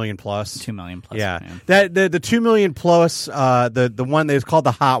 2 million plus. 2 million plus. Yeah. That the 2 million plus, the one that's called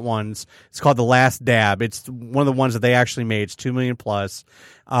the Hot Ones, it's called The Last Dab. It's one of the ones that they actually made. It's 2 million plus.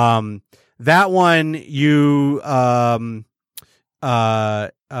 That one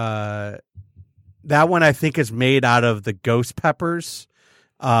that one I think is made out of the ghost peppers,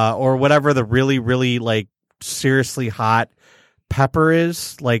 or whatever the really, really like seriously hot pepper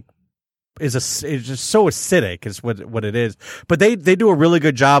is, like it's just so acidic is what it is. But they do a really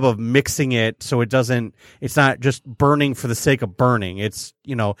good job of mixing it so it's not just burning for the sake of burning. It's,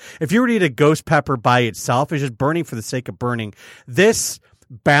 you know, if you were to eat a ghost pepper by itself, it's just burning for the sake of burning. This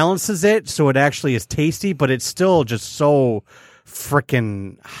balances it so it actually is tasty, but it's still just so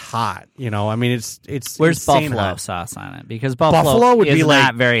freaking hot, you know. I mean, it's where's buffalo hot. sauce on it? Because buffalo would is be not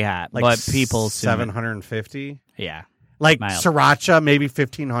like, very hot, like but people 750. Yeah, like mild. Sriracha maybe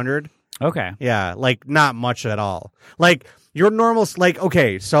 1,500. Okay, yeah, like not much at all. Like your normal, like,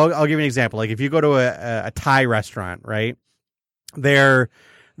 okay, so I'll give you an example. Like if you go to a Thai restaurant, right? They're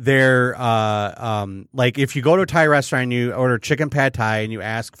like if you go to a Thai restaurant and you order chicken pad Thai and you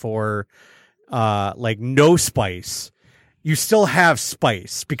ask for like no spice, you still have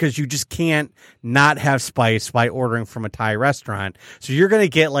spice because you just can't not have spice by ordering from a Thai restaurant. So you're going to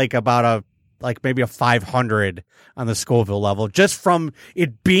get like about maybe a 500 on the Scoville level just from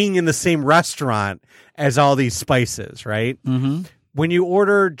it being in the same restaurant as all these spices, right? Mm-hmm. When you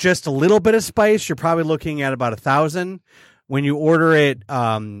order just a little bit of spice, you're probably looking at about 1,000. When you order it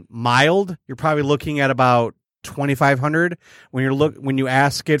mild, you're probably looking at about 2,500. When you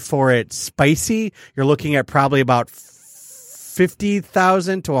ask it for it spicy, you're looking at probably about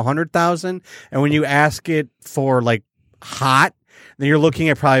 50,000 to 100,000. And when you ask it for like hot, then you're looking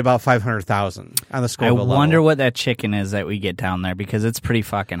at probably about 500,000 on the Scoville level. I wonder what that chicken is that we get down there because it's pretty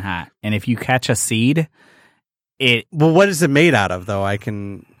fucking hot. And if you catch a seed, well, what is it made out of though? I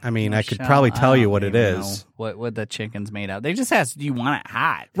could probably tell you what it is. What the chicken's made out of. They just ask, do you want it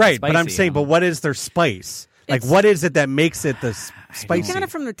hot? Right, spicy, but I'm saying, but what is their spice? Like, what is it that makes it the spicy? I got it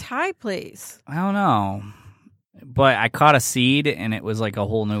from the Thai place. I don't know. But I caught a seed, and it was like a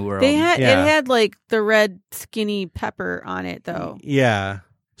whole new world. It had like the red skinny pepper on it, though. Yeah.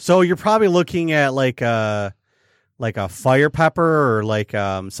 So you're probably looking at like a fire pepper or like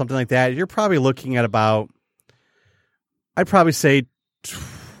something like that. You're probably looking at about, I'd probably say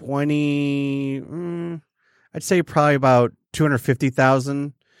 20. I'd say probably about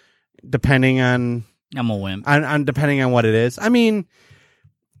 250,000, depending on. I'm a wimp. On depending on what it is. I mean,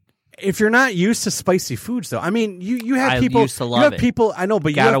 if you're not used to spicy foods, though, I mean, you have people. I used to love it. People, I know,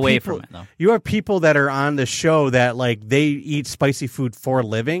 but got away from it though. You have people that are on the show that like they eat spicy food for a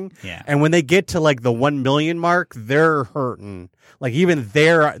living. Yeah. And when they get to like the 1 million mark, they're hurting. Like even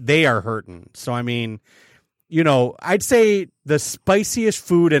they are hurting. So I mean, you know, I'd say the spiciest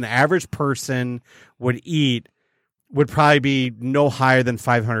food an average person would eat would probably be no higher than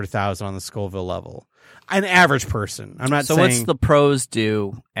 500,000 on the Scoville level. an average person. I'm not so saying. What's the pros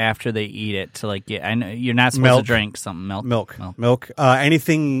do after they eat it to like get? I know you're not supposed to drink something. Milk.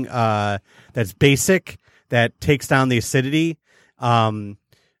 Anything that's basic that takes down the acidity.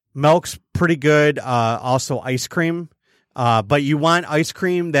 Milk's pretty good. Also ice cream. But you want ice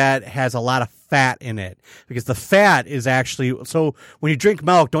cream that has a lot of fat in it, because the fat is actually, so when you drink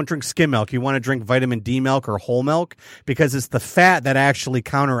milk, don't drink skim milk. You want to drink vitamin D milk or whole milk, because it's the fat that actually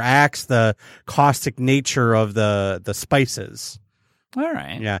counteracts the caustic nature of the spices. All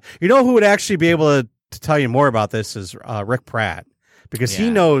right. Yeah. You know who would actually be able to tell you more about this is Rick Pratt, because he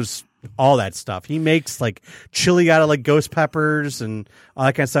knows all that stuff. He makes like chili out of like ghost peppers and all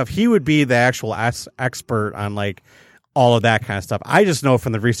that kind of stuff. He would be the actual expert on like all of that kind of stuff. I just know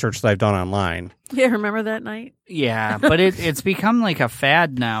from the research that I've done online. Yeah, remember that night? Yeah, but it's become like a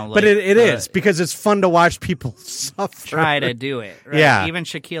fad now. Like, but it is, because it's fun to watch people suffer. Try to do it. Right? Yeah. Even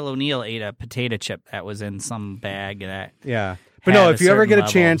Shaquille O'Neal ate a potato chip that was in some bag that. Yeah. But no, if you ever get a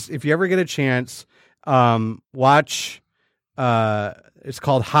chance, watch, it's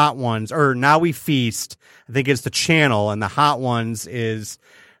called Hot Ones, or Now We Feast. I think it's the channel, and the Hot Ones is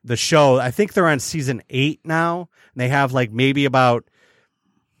the show. I think they're on season 8 now. They have like maybe about,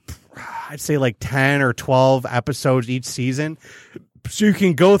 I'd say like 10 or 12 episodes each season. So you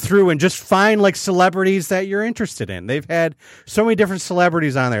can go through and just find like celebrities that you're interested in. They've had so many different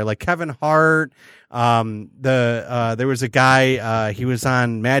celebrities on there, like Kevin Hart. There was a guy, he was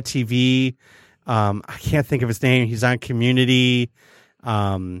on Mad TV. I can't think of his name. He's on Community. He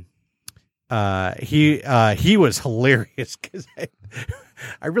was hilarious, because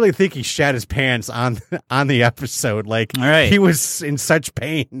I really think he shat his pants on the episode. Like, he was in such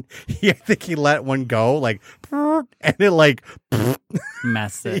pain. I think he let one go, like, and it like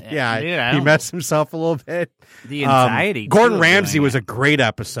messed it. Yeah, Dude, he messed himself a little bit. The anxiety. Gordon Ramsay was a great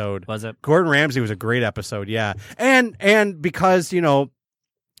episode. Was it? Gordon Ramsay was a great episode. Yeah, and because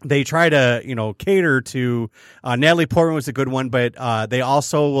they try to, cater to, Natalie Portman was a good one, but, they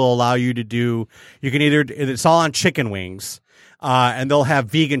also will allow you to do, it's all on chicken wings, and they'll have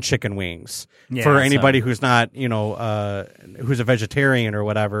vegan chicken wings for anybody who's not, who's a vegetarian or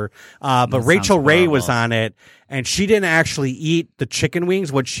whatever. But Rachel Ray was on it, and she didn't actually eat the chicken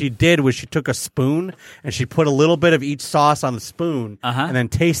wings. What she did was she took a spoon and she put a little bit of each sauce on the spoon and then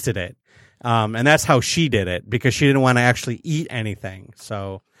tasted it. And that's how she did it, because she didn't want to actually eat anything.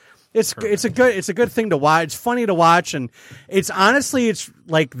 So it's a good thing to watch. It's funny to watch, and it's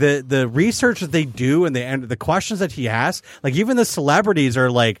like the research that they do and the questions that he asks. Like, even the celebrities are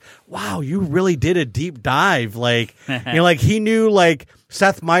like, "Wow, you really did a deep dive." Like, like he knew, like,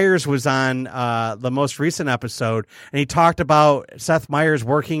 Seth Meyers was on the most recent episode, and he talked about Seth Meyers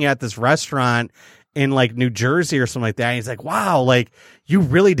working at this restaurant in like New Jersey or something like that. And he's like, "Wow, like, you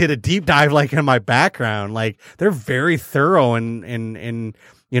really did a deep dive, like, in my background." Like, they're very thorough in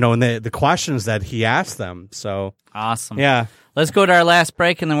the questions that he asked them. So awesome. Yeah. Let's go to our last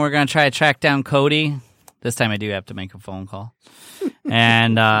break, and then we're going to try to track down Cody. This time I do have to make a phone call.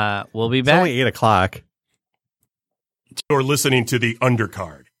 And we'll be back. It's only 8 o'clock. You're listening to the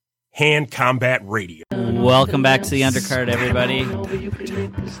Undercard, Hand Combat Radio. Welcome back to the Undercard, everybody.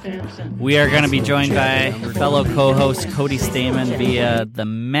 We are going to be joined by fellow co-host Cody Stamen via the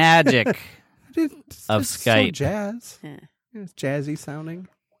magic of Skype. So jazz. Yeah. It's jazzy sounding,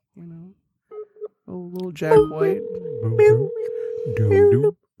 a little Jack White.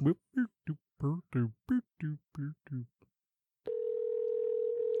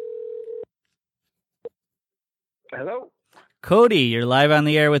 Hello? Cody, you're live on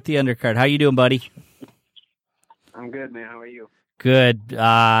the air with the Undercard. How you doing, buddy? I'm good, man. How are you? Good.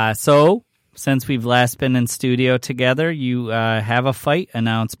 So, since we've last been in studio together, you have a fight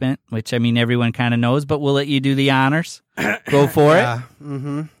announcement, which, I mean, everyone kind of knows, but we'll let you do the honors. Go for it.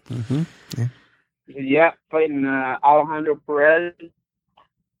 Mm-hmm. Mm-hmm. Yeah, fighting Alejandro Perez,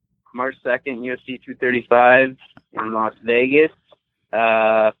 March 2nd, UFC 235 in Las Vegas.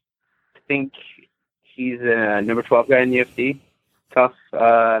 I think he's a number 12 guy in the UFC. Tough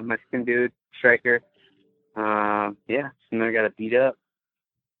Mexican dude, striker. Another guy to beat up.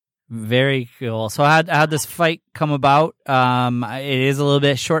 Very cool. So how'd this fight come about? It is a little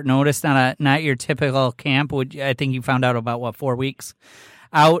bit short notice, not your typical camp. I think you found out about 4 weeks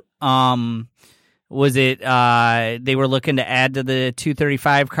out. Was it they were looking to add to the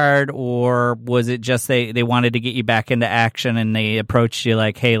 235 card, or was it just they wanted to get you back into action and they approached you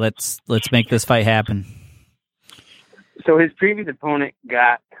like, hey, let's make this fight happen? So his previous opponent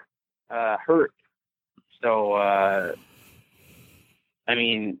got hurt. So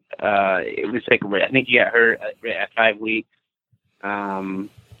it was like, I think he got hurt at 5 weeks.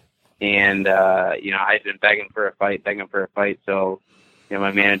 And, I'd been begging for a fight. So,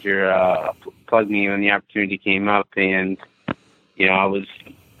 my manager plugged me when the opportunity came up, and, I was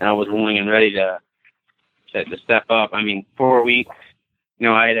willing and ready to step up. I mean, 4 weeks,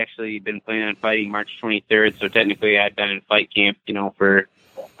 I had actually been planning on fighting March 23rd. So technically I'd been in fight camp, for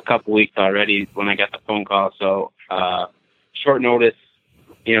a couple weeks already when I got the phone call. So, short notice,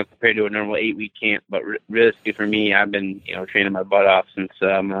 compared to a normal 8-week camp, but realistically for me, I've been, training my butt off since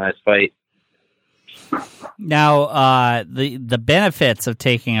my last fight. Now, the benefits of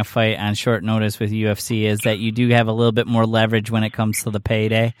taking a fight on short notice with UFC is that you do have a little bit more leverage when it comes to the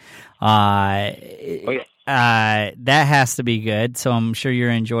payday. That has to be good, so I'm sure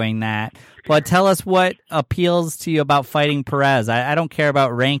you're enjoying that. But tell us what appeals to you about fighting Perez. I don't care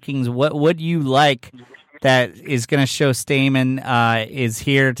about rankings. What would you like that is going to show Stamen is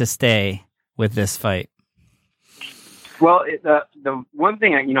here to stay with this fight? Well, the one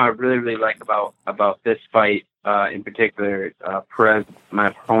thing I really, really like about this fight in particular, Perez, my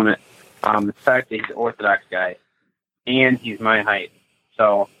opponent, the fact that he's an Orthodox guy and he's my height.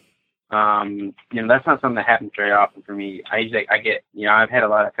 So, that's not something that happens very often for me. I get, I've had a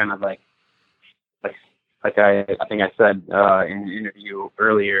lot of kind of like I think I said in an interview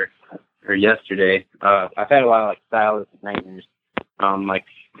earlier or yesterday, I've had a lot of like stylistic nightmares, like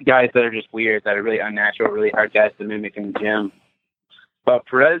guys that are just weird, that are really unnatural, really hard guys to mimic in the gym. But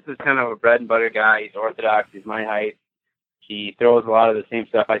Perez is kind of a bread and butter guy. He's Orthodox. He's my height. He throws a lot of the same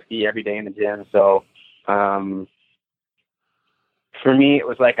stuff I see every day in the gym. So, for me, it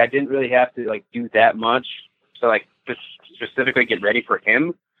was like I didn't really have to like do that much to like just specifically get ready for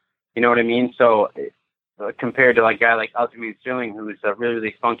him. You know what I mean? So compared to like a guy like Aljamain Sterling, who's a really,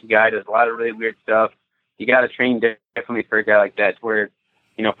 really funky guy, does a lot of really weird stuff. You got to train differently for a guy like that. Where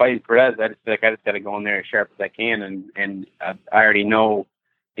fighting Perez, I just got to go in there as sharp as I can, and I already know,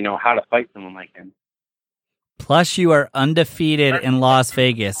 how to fight someone like him. Plus, you are undefeated in Las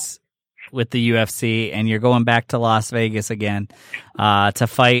Vegas with the UFC, and you're going back to Las Vegas again to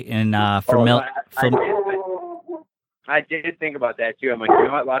fight in I did think about that too. I'm like, you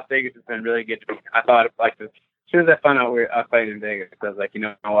know what, Las Vegas has been really good to me. I thought like as soon as I found out we were fighting in Vegas, I was like, you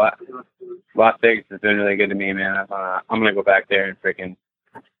know what, Las Vegas has been really good to me, man. I'm gonna go back there and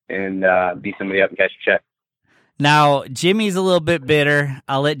beat somebody up and catch a check. Now, Jimmy's a little bit bitter.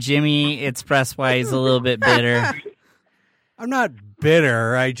 I'll let Jimmy express why he's a little bit bitter. I'm not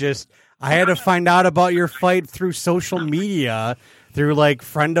bitter. I had to find out about your fight through social media, through like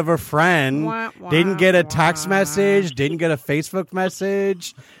friend of a friend. Didn't get a text message, didn't get a Facebook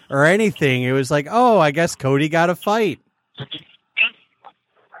message or anything. It was like, oh, I guess Cody got a fight.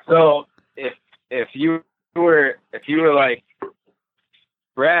 So if you were like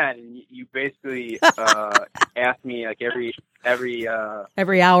Brad, and you basically asked me like every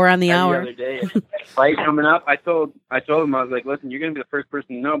hour on the hour, other day, fight coming up. I told him, I was like, listen, you're gonna be the first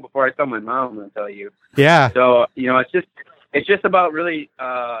person to know before I tell my mom. I'm gonna tell you. Yeah. So it's just about really.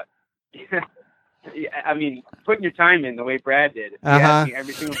 I mean, putting your time in the way Brad did. If you ask me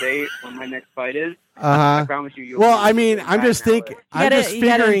every single day when my next fight is, I promise you. Well, I mean, I'm just thinking. I'm just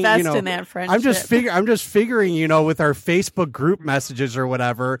figuring. Invest in that friendship. I'm just figuring. With our Facebook group messages or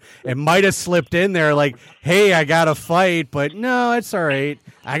whatever, it might have slipped in there like, "Hey, I got a fight," but no, it's all right.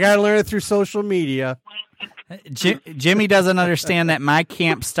 I got to learn it through social media. Jimmy doesn't understand that my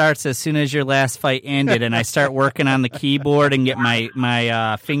camp starts as soon as your last fight ended, and I start working on the keyboard and get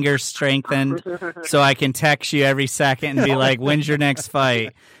my fingers strengthened so I can text you every second and be like, when's your next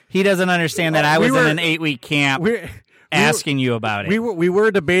fight? He doesn't understand that I was in an 8-week camp asking you about it. We were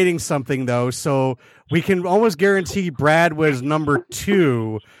debating something, though, so we can almost guarantee Brad was number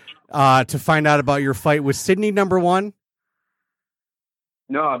 2 to find out about your fight. Was Sydney number 1?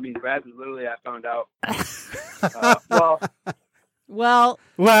 No, I mean, Brad was literally, I found out. Well.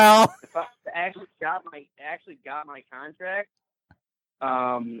 If I actually got my contract,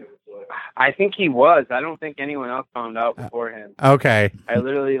 I think he was. I don't think anyone else found out before him. Okay. I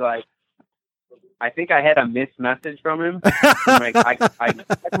literally, I think I had a missed message from him. I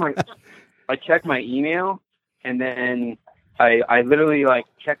checked my email, and then I literally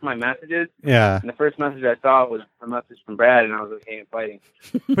checked my messages. Yeah. And the first message I saw was a message from Brad, and I was like, "Hey, I'm fighting."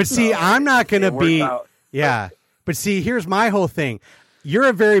 But see, I'm not going to be. Yeah. But see, here's my whole thing. You're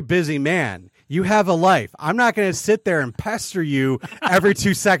a very busy man. You have a life. I'm not going to sit there and pester you every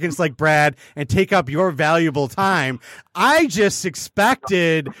 2 seconds like Brad and take up your valuable time. I just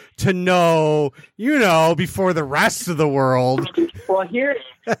expected to know, before the rest of the world. Well, here's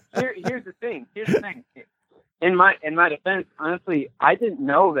the thing. In my defense, honestly, I didn't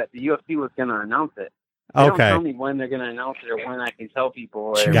know that the UFC was going to announce it They don't Okay. tell me when they're going to announce it or when I can tell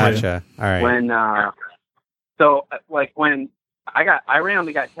people. Or Gotcha. All right. When so like when I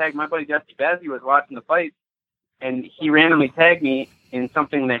randomly got tagged. My buddy Jesse Bazzi was watching the fight, and he randomly tagged me in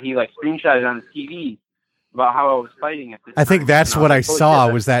something that he like screenshotted on his TV about how I was fighting at this I think time. that's And what I was like, saw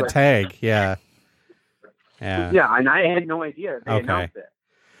 "Holy was shit, that that's tag. Yeah. Yeah. Yeah, and I had no idea they Okay. announced it.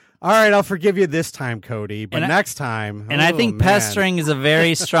 All right, I'll forgive you this time, Cody, but And next time. And I think man. pestering is a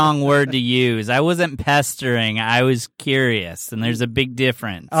very strong word to use. I wasn't pestering. I was curious, and there's a big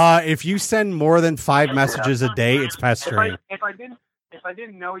difference. If you send more than 5 messages a day, it's pestering. If I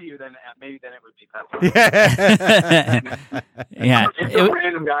didn't know you, then maybe then it would be pestering. Yeah. It's a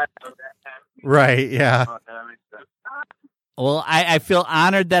random guy. Right, yeah. That makes sense. Well, I feel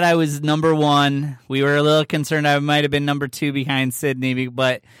honored that I was number 1. We were a little concerned I might have been number 2 behind Sydney,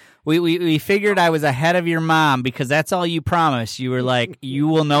 but we figured I was ahead of your mom because that's all you promised. You were like, you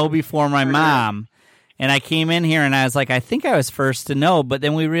will know before my mom. And I came in here and I was like, I think I was first to know. But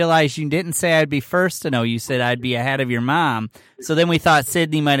then we realized you didn't say I'd be first to know. You said I'd be ahead of your mom. So then we thought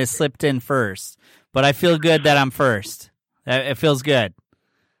Sydney might have slipped in first. But I feel good that I'm first. It feels good.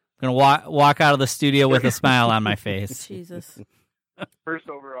 I'm going to walk out of the studio with a smile on my face. Jesus. First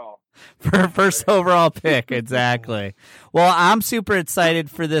overall. First overall pick, exactly. Well, I'm super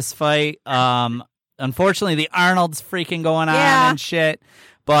excited for this fight. Unfortunately, the Arnold's freaking going on and shit.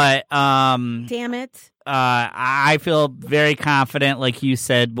 But damn it. I feel very confident, like you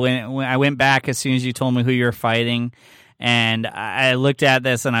said, when I went back as soon as you told me who you were fighting. And I looked at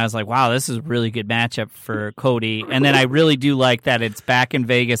this and I was like, wow, this is a really good matchup for Cody. And then I really do like that it's back in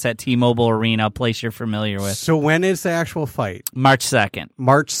Vegas at T-Mobile Arena, a place you're familiar with. So when is the actual fight? March 2nd.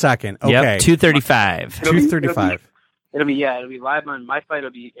 March 2nd. Okay. Yep, 2:35. 2:35. It'll be live on my fight. Will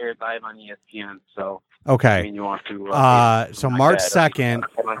be aired live on ESPN. So Okay. I mean, you want to so March 2nd.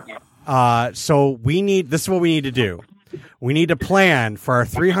 So this is what we need to do. We need to plan for our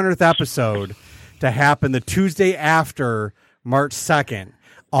 300th episode to happen the Tuesday after March 2nd.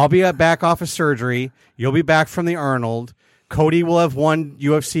 I'll be back off of surgery. You'll be back from the Arnold. Cody will have won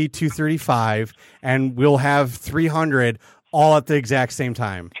UFC 235, and we'll have 300 all at the exact same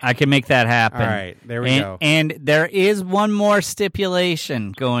time. I can make that happen. All right, there we go. And there is one more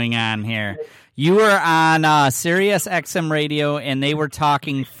stipulation going on here. You were on Sirius XM radio, and they were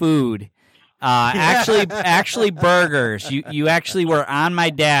talking food. Actually burgers. You actually were on my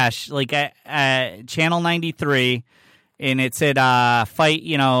dash, like at Channel 93, and it said fight,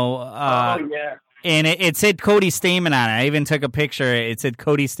 and it said Cody Stamen on it. I even took a picture. It said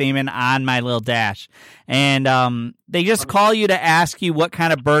Cody Stamen on my little dash. And they just call you to ask you what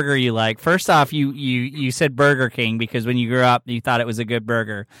kind of burger you like. First off, you said Burger King because when you grew up, you thought it was a good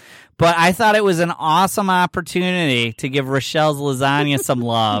burger. But I thought it was an awesome opportunity to give Rochelle's Lasagna some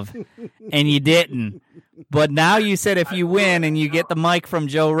love, and you didn't. But now you said if you win and you get the mic from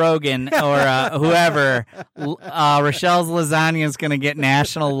Joe Rogan or whoever, Rochelle's Lasagna is going to get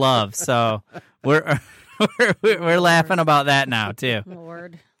national love. So we're laughing about that now too.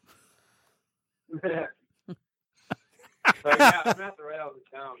 Lord. yeah, I'm at the right out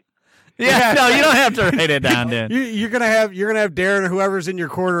of town. Yeah, no, you don't have to write it down, dude. You're gonna have Darren or whoever's in your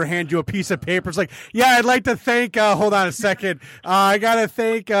corner hand you a piece of paper. It's like, yeah, I'd like to thank. Hold on a second. I gotta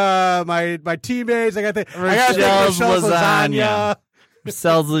thank my teammates. I gotta thank Rochelle's Lasagna.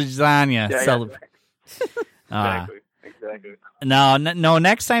 Rochelle's Lasagna. Exactly. No.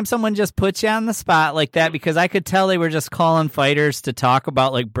 Next time someone just puts you on the spot like that, because I could tell they were just calling fighters to talk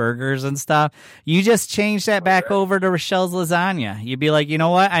about like burgers and stuff. You just change that back over to Rochelle's Lasagna. You'd be like, you know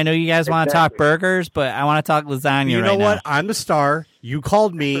what? I know you guys want to talk burgers, but I want to talk lasagna. You know what? Now. I'm the star. You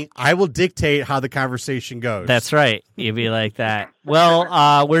called me. I will dictate how the conversation goes. That's right. You'd be like that.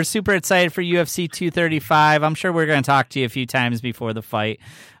 Well, we're super excited for UFC 235. I'm sure we're going to talk to you a few times before the fight.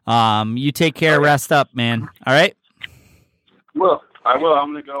 You take care. Rest up, man. All right. Well, I will.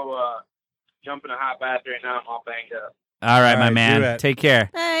 I'm gonna go jump in a hot bath right now. I'm all banged up. All right, my man. Take care.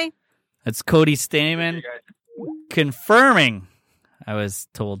 Hey. That's Cody Stamen confirming. I was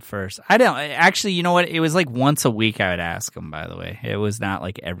told first. I don't actually. You know what? It was like once a week. I would ask him. By the way, it was not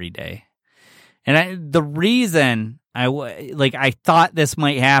like every day. And the reason I thought this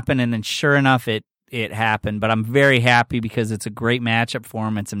might happen, and then sure enough, it happened. But I'm very happy because it's a great matchup for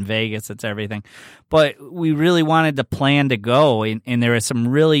him. It's in Vegas. It's everything. But we really wanted to plan to go, and there were some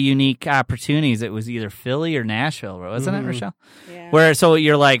really unique opportunities. It was either Philly or Nashville, wasn't it, Rochelle? Yeah. So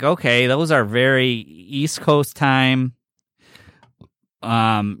you're like, okay, those are very East Coast time.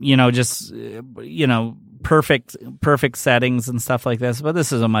 Just perfect settings and stuff like this, but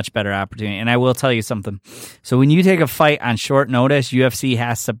this is a much better opportunity. And I will tell you something. So when you take a fight on short notice, UFC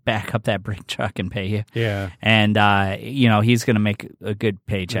has to back up that brake truck and pay you. Yeah. And, he's going to make a good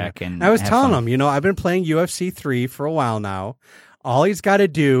paycheck. Yeah. And I was telling him, I've been playing UFC 3 for a while now. All he's got to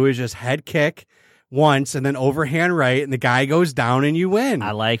do is just head kick once and then overhand right, and the guy goes down and you win.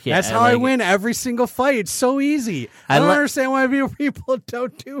 I like it. That's how I win every single fight. It's so easy. I don't understand why people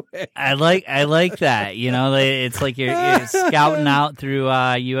don't do it. I like that. It's like you're scouting out through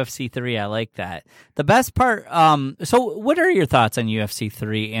UFC 3. I like that. The best part. So, what are your thoughts on UFC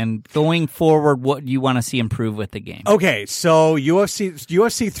 3 and going forward? What do you want to see improve with the game? Okay, so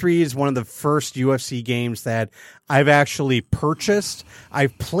UFC 3 is one of the first UFC games that I've actually purchased.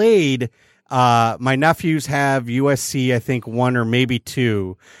 I've played. My nephews have USC, I think 1 or maybe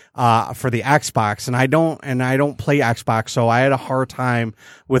 2, for the Xbox, and I don't play Xbox, so I had a hard time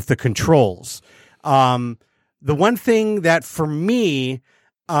with the controls. The one thing that for me,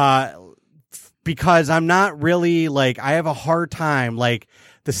 because I'm not really I have a hard time,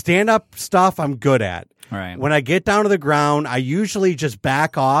 the stand-up stuff I'm good at. Right. When I get down to the ground, I usually just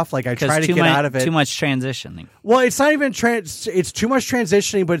back off. I try to get out of it. Too much transitioning. Well, it's not even it's too much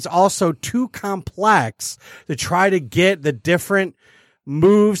transitioning, but it's also too complex to try to get the different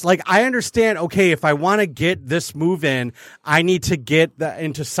moves. I understand, okay, if I want to get this move in, I need to get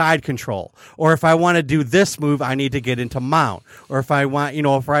into side control. Or if I want to do this move, I need to get into mount. Or if I want,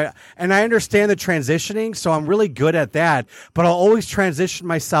 and I understand the transitioning, so I'm really good at that, but I'll always transition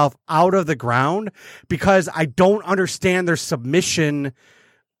myself out of the ground because I don't understand their submission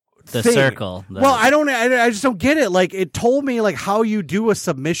the thing. Circle. Well, I just don't get it. It told me how you do a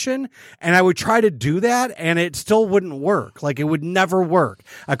submission, and I would try to do that, and it still wouldn't work. It would never work.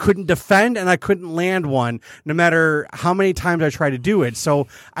 I couldn't defend, and I couldn't land one, no matter how many times I tried to do it. So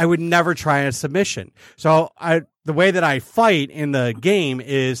I would never try a submission. So the way that I fight in the game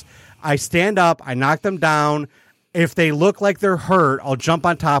is I stand up, I knock them down. If they look like they're hurt, I'll jump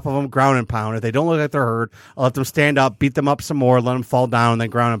on top of them, ground and pound. If they don't look like they're hurt, I'll let them stand up, beat them up some more, let them fall down, then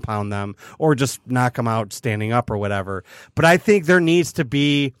ground and pound them, or just knock them out standing up or whatever. But I think there needs to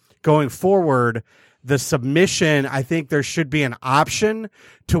be, going forward, the submission, I think there should be an option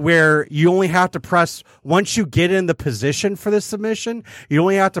to where you only have to press, once you get in the position for the submission, you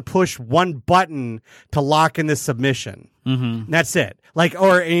only have to push one button to lock in the submission. Mm-hmm. That's it.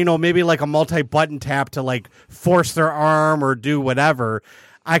 Maybe a multi-button tap to force their arm or do whatever.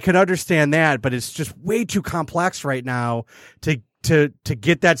 I could understand that, but it's just way too complex right now to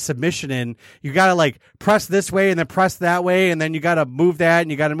get that submission in. You got to press this way and then press that way, and then you got to move that and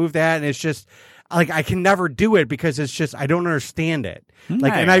you got to move that, and it's just I can never do it because it's just I don't understand it. And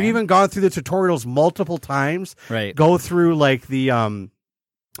I've even gone through the tutorials multiple times. Right. Go through the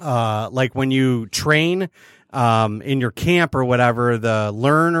when you train in your camp or whatever, the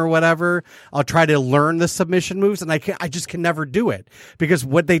learn or whatever, I'll try to learn the submission moves, and I just can never do it because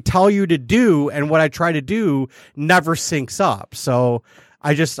what they tell you to do and what I try to do never syncs up. So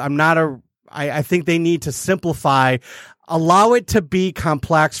I think they need to simplify, allow it to be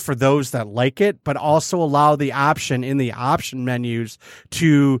complex for those that like it, but also allow the option in the option menus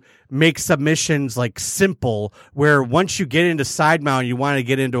to make submissions simple, where once you get into side mount, you want to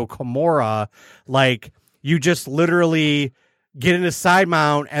get into a Kimura, you just literally get into side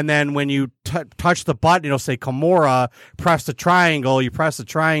mount, and then when you touch the button, it'll say Kimura, press the triangle, you press the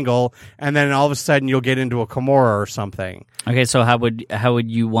triangle, and then all of a sudden you'll get into a Kimura or something. Okay, so how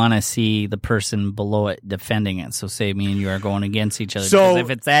would you want to see the person below it defending it? So say me and you are going against each other. So if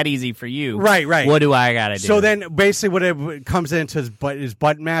it's that easy for you, right, what do I got to do? So then basically what it comes into is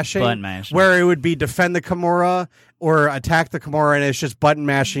button mashing. Button mashing. Where it would be defend the Kimura or attack the Kimura, and it's just button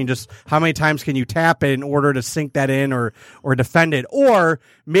mashing. Just how many times can you tap it in order to sink that in or defend it? Or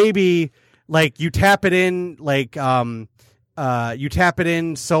maybe you tap it in you tap it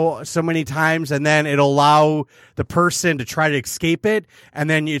in so many times, and then it'll allow the person to try to escape it, and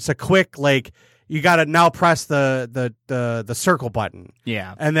then it's a quick you got to now press the circle button.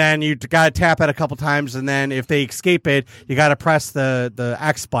 Yeah. And then you got to tap it a couple times, and then if they escape it, you got to press the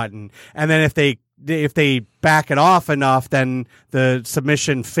X button. And then if they back it off enough, then the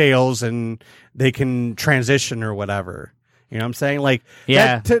submission fails and they can transition or whatever. You know what I'm saying?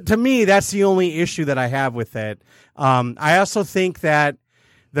 yeah. To me, that's the only issue that I have with it. I also think that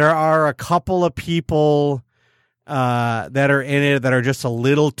there are a couple of people that are in it that are just a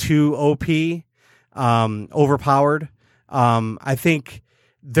little too OP, overpowered. I think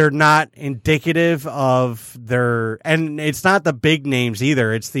they're not indicative of and it's not the big names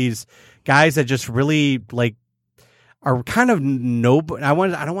either. It's these guys that just really are kind of I don't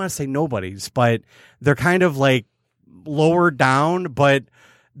want to say nobodies, but they're kind of like lower down, but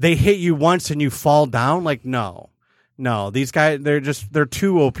they hit you once and you fall down. Like, no, these guys, they're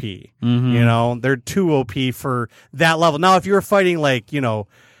too OP. Mm-hmm. You know, they're too OP for that level. Now, if you were fighting like, you know,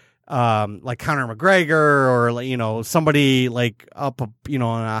 like Conor McGregor or, you know, somebody like up, you know,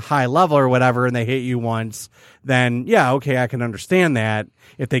 on a high level or whatever, and they hit you once, then yeah, okay, I can understand that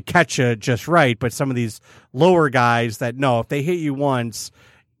if they catch you just right. But some of these lower guys that, no, if they hit you once,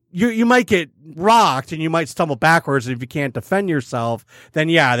 you might get rocked and you might stumble backwards. And if you can't defend yourself, then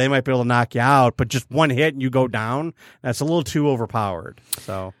yeah, they might be able to knock you out. But just one hit and you go down, that's a little too overpowered.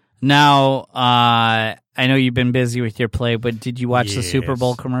 So now, I know you've been busy with your play, but did you watch the Super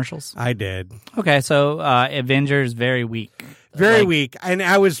Bowl commercials? I did. Okay, so Avengers very weak. Very weak. And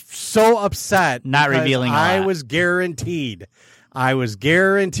I was so upset. Not revealing a lot. I was guaranteed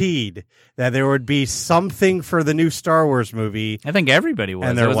that there would be something for the new Star Wars movie. I think everybody was.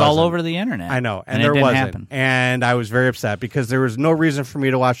 And it was all over the internet. I know. And it there didn't wasn't. happen. And I was very upset because there was no reason for me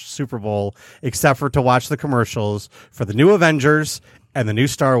to watch the Super Bowl except for to watch the commercials for the new Avengers and the new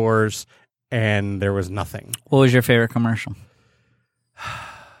Star Wars, and there was nothing. What was your favorite commercial?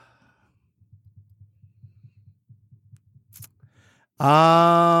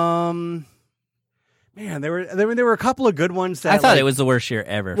 Man, there were a couple of good ones that I thought it was the worst year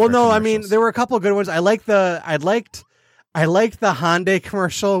ever. Well, for no, I commercials. mean there were a couple of good ones. I liked the Hyundai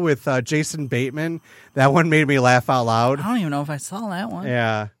commercial with Jason Bateman. That one made me laugh out loud. I don't even know if I saw that one.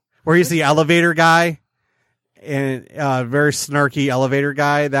 Yeah, where he's the elevator guy, and very snarky elevator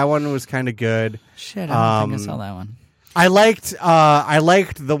guy. That one was kind of good. Shit, I don't think I saw that one. I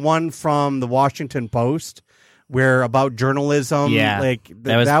liked the one from the Washington Post where about journalism. Yeah, like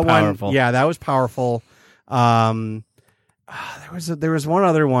that was powerful. One. Yeah, that was powerful. There was one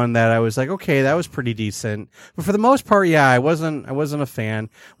other one that I was like, okay, that was pretty decent. But for the most part, yeah, I wasn't a fan.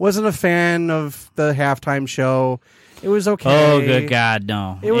 Wasn't a fan of the halftime show. It was okay. Oh, good God,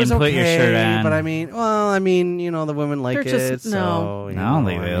 no! It was and okay. Put your shirt on. But I mean, you know, the women like They're it. just- So, I don't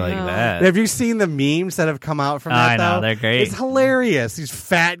think they like that. Have you seen the memes that have come out from that? I know, though? they're great. It's hilarious. These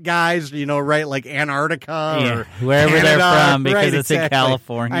fat guys, you know, right, like Antarctica or wherever Canada. they're from, because Right, it's in exactly.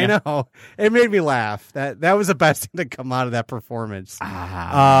 California. I know. It made me laugh. That was the best thing to come out of that performance.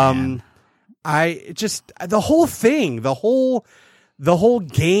 Man. I just the whole thing, the whole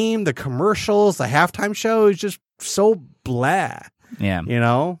game, the commercials, the halftime show is just so blah. Yeah, You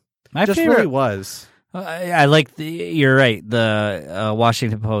know, my just favorite really was. I like you're right. The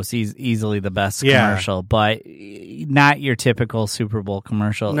Washington Post is easily the best commercial, but not your typical Super Bowl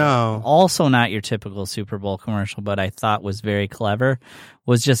commercial. No. Also not your typical Super Bowl commercial, but I thought was very clever.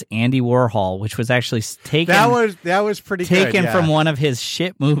 Was just Andy Warhol, which was actually taken. That was pretty taken good, from one of his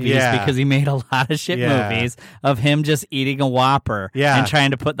shit movies because he made a lot of shit movies of him just eating a Whopper and trying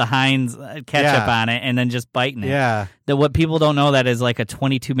to put the Heinz ketchup on it and then just biting it. Yeah. That what people don't know that is like a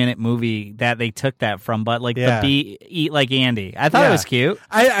 22-minute movie that they took that from, but like the Eat Like Andy. I thought it was cute.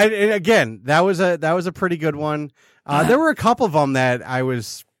 And again, that was a pretty good one. There were a couple of them that I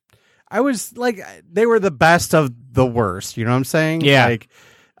was like, they were the best of the worst. You know what I'm saying? Yeah. Like,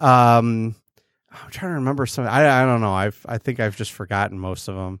 I'm trying to remember some. I don't know. I think I've just forgotten most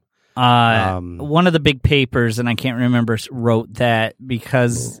of them. One of the big papers, and I can't remember, wrote that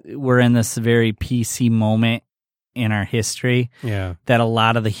because we're in this very PC moment in our history, that a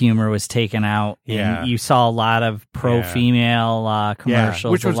lot of the humor was taken out. And you saw a lot of pro-female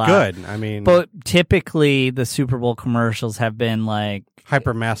commercials. Which was good. I mean, but typically the Super Bowl commercials have been like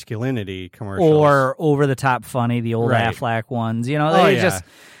hyper masculinity commercials or over the top funny, the old Aflac ones. You know,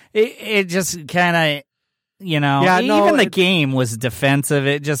 it just kind of, you know, even the game was defensive.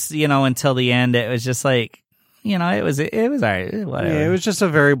 It just, you know, until the end, it was just like, you know, it was all right. Whatever. Yeah, it was just a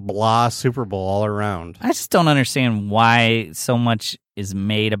very blah Super Bowl all around. I just don't understand why so much is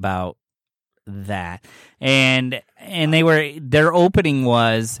made about that. And their opening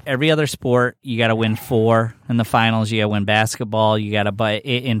was every other sport you got to win 4 in the finals. You got to win basketball. But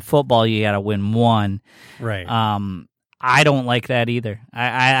in football you got to win 1. Right. I don't like that either.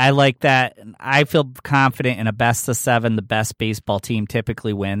 I like that. I feel confident in a best of 7. The best baseball team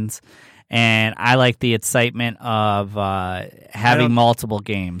typically wins. And I like the excitement of having multiple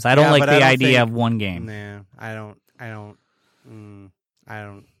games. I don't like the idea of one game. Nah, I don't.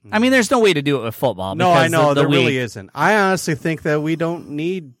 I mean, there's no way to do it with football. No, I know there really isn't. I honestly think that we don't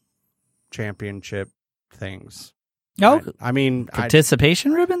need championship things. No, I mean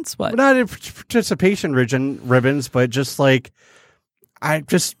participation ribbons. What? Not participation ribbons, but just like I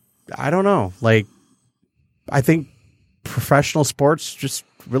don't know. Like I think professional sports just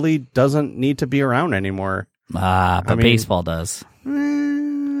really doesn't need to be around anymore. But baseball does.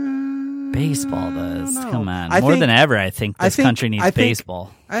 Baseball does. Come on. More than ever, I think this country needs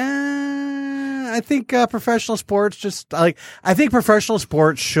baseball. I think professional sports I think professional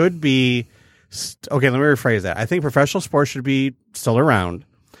sports should be okay, let me rephrase that. I think professional sports should be still around,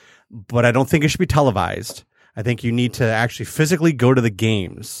 but I don't think it should be televised. I think you need to actually physically go to the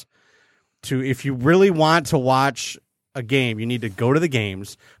games. If you really want to watch a game, you need to go to the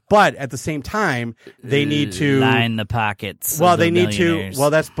games, but at the same time, they need to line the pockets. Well, they need to. Well,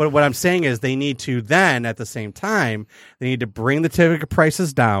 but what I'm saying is they need to then at the same time, they need to bring the ticket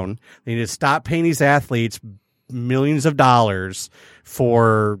prices down. They need to stop paying these athletes millions of dollars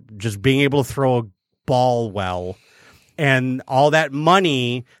for just being able to throw a ball well. And all that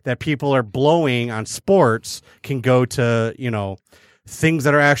money that people are blowing on sports can go to, things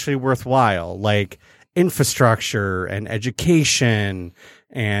that are actually worthwhile, like infrastructure and education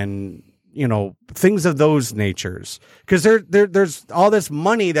and, things of those natures. Because there's all this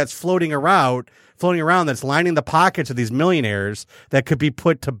money that's floating around that's lining the pockets of these millionaires that could be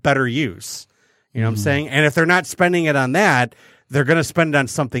put to better use. You know what I'm saying? And if they're not spending it on that, they're going to spend it on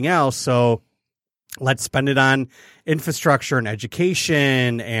something else. So let's spend it on infrastructure and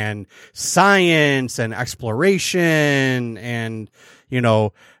education and science and exploration and,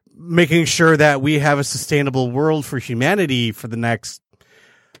 making sure that we have a sustainable world for humanity for the next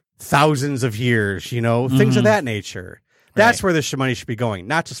thousands of years, things of that nature. That's where this money should be going,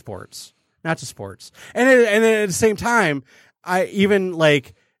 not to sports. And at the same time, I even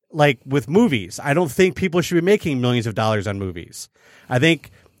like with movies, I don't think people should be making millions of dollars on movies. I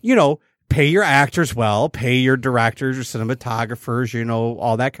think, pay your actors well, pay your directors, your cinematographers,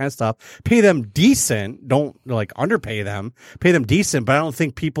 all that kind of stuff. Pay them decent. Don't underpay them. Pay them decent, but I don't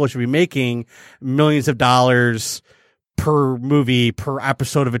think people should be making millions of dollars per movie, per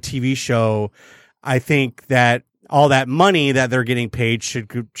episode of a TV show. I think that all that money that they're getting paid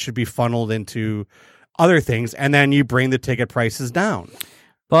should be funneled into other things, and then you bring the ticket prices down.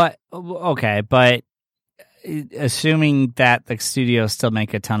 But assuming that the studios still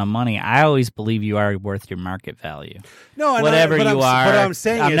make a ton of money, I always believe you are worth your market value. No, whatever you are. What I'm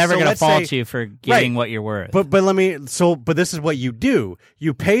saying I'm is, never going to fault say, you for getting what you're worth. But this is what you do.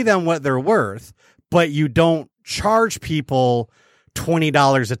 You pay them what they're worth, but you don't charge people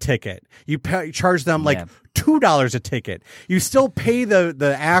 $20 a ticket. You charge them $2 a ticket. You still pay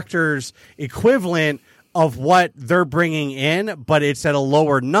the actors equivalent of what they're bringing in, but it's at a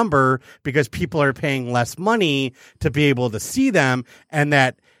lower number because people are paying less money to be able to see them. And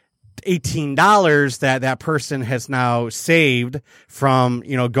that $18 that person has now saved from,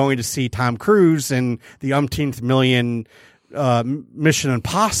 going to see Tom Cruise in the umpteenth million Mission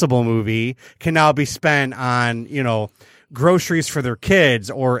Impossible movie can now be spent on, groceries for their kids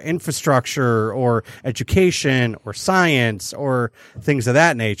or infrastructure or education or science or things of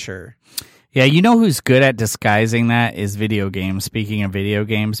that nature. Yeah, who's good at disguising that is video games. Speaking of video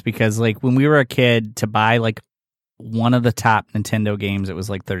games, because when we were a kid, to buy one of the top Nintendo games, it was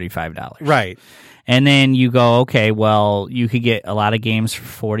 $35. Right. And then you go, okay, well, you could get a lot of games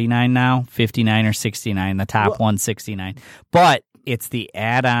for $49 now, $59 or $69, the top one $69. But it's the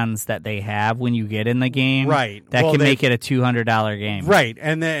add-ons that they have when you get in the game, right? That can make it a $200 game, right?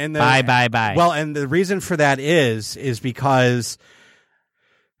 And the buy. Well, and the reason for that is because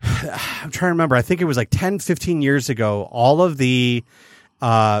I'm trying to remember. I think it was 10, 15 years ago. All of the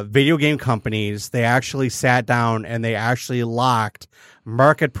video game companies, they actually sat down and they actually locked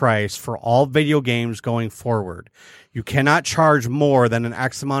market price for all video games going forward. You cannot charge more than an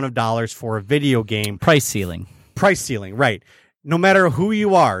X amount of dollars for a video game. Price ceiling, right. No matter who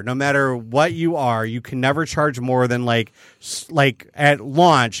you are, no matter what you are, you can never charge more than like at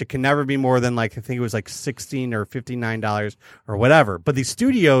launch. It can never be more than I think it was $16 or $59 or whatever. But these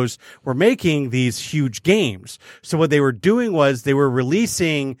studios were making these huge games. So what they were doing was they were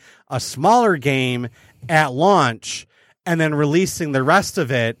releasing a smaller game at launch and then releasing the rest of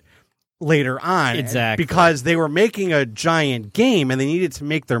it later on. Exactly. Because they were making a giant game and they needed to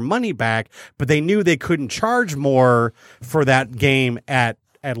make their money back, but they knew they couldn't charge more for that game at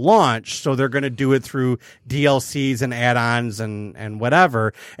launch, so they're going to do it through DLCs and add-ons and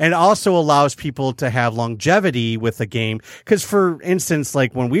whatever. And it also allows people to have longevity with the game. Because, for instance,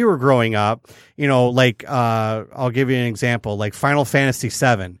 when we were growing up, I'll give you an example, Final Fantasy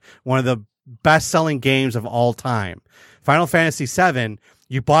VII, one of the best-selling games of all time. Final Fantasy VII,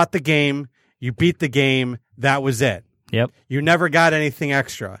 you bought the game, you beat the game, that was it. Yep. You never got anything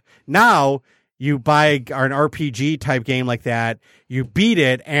extra. Now, you buy an RPG type game like that, you beat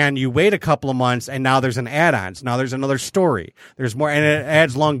it, and you wait a couple of months, and now there's an add-on. So now there's another story. There's more, and it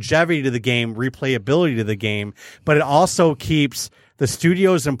adds longevity to the game, replayability to the game, but it also keeps the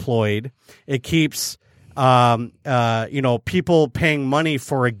studios employed. It keeps people paying money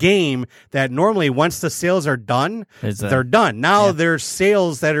for a game that normally once the sales are done, they're done. Now there's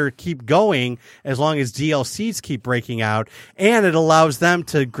sales that keep going as long as DLCs keep breaking out, and it allows them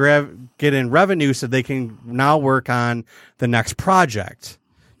to get in revenue so they can now work on the next project.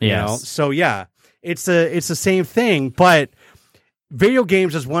 Yes. So it's the same thing, but video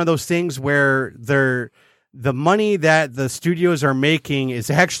games is one of those things where the money that the studios are making is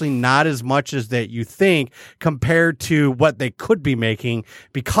actually not as much as that you think compared to what they could be making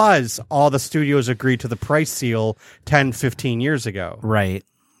because all the studios agreed to the price seal 10, 15 years ago. Right.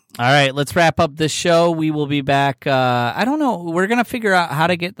 All right, let's wrap up this show. We will be back. I don't know. We're going to figure out how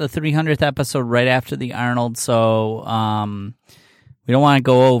to get the 300th episode right after the Arnold, so we don't want to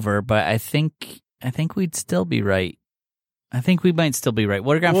go over, but I think we'd still be right. I think we might still be right.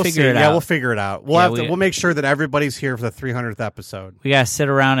 We're going to figure it out. Yeah, we'll figure it out. We'll make sure that everybody's here for the 300th episode. We got to sit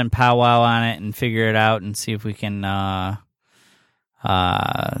around and powwow on it and figure it out and see if we can,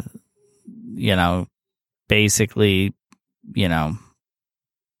 basically,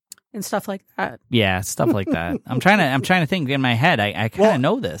 and stuff like that. Yeah, stuff like that. I'm trying to think in my head. I kind of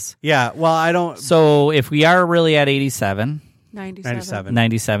know this. Yeah, well, I don't. So if we are really at 87... 97.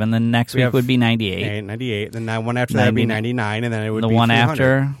 Then next week would be 98. 98. Then that one after that would be 99, and then it would be the one 300.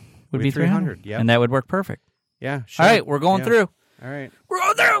 after would be 300. Yeah, and that would work perfect. Yeah. Sure. All right, we're going through. All right, we're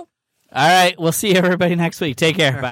going through. All right, we'll see everybody next week. Take care. Bye.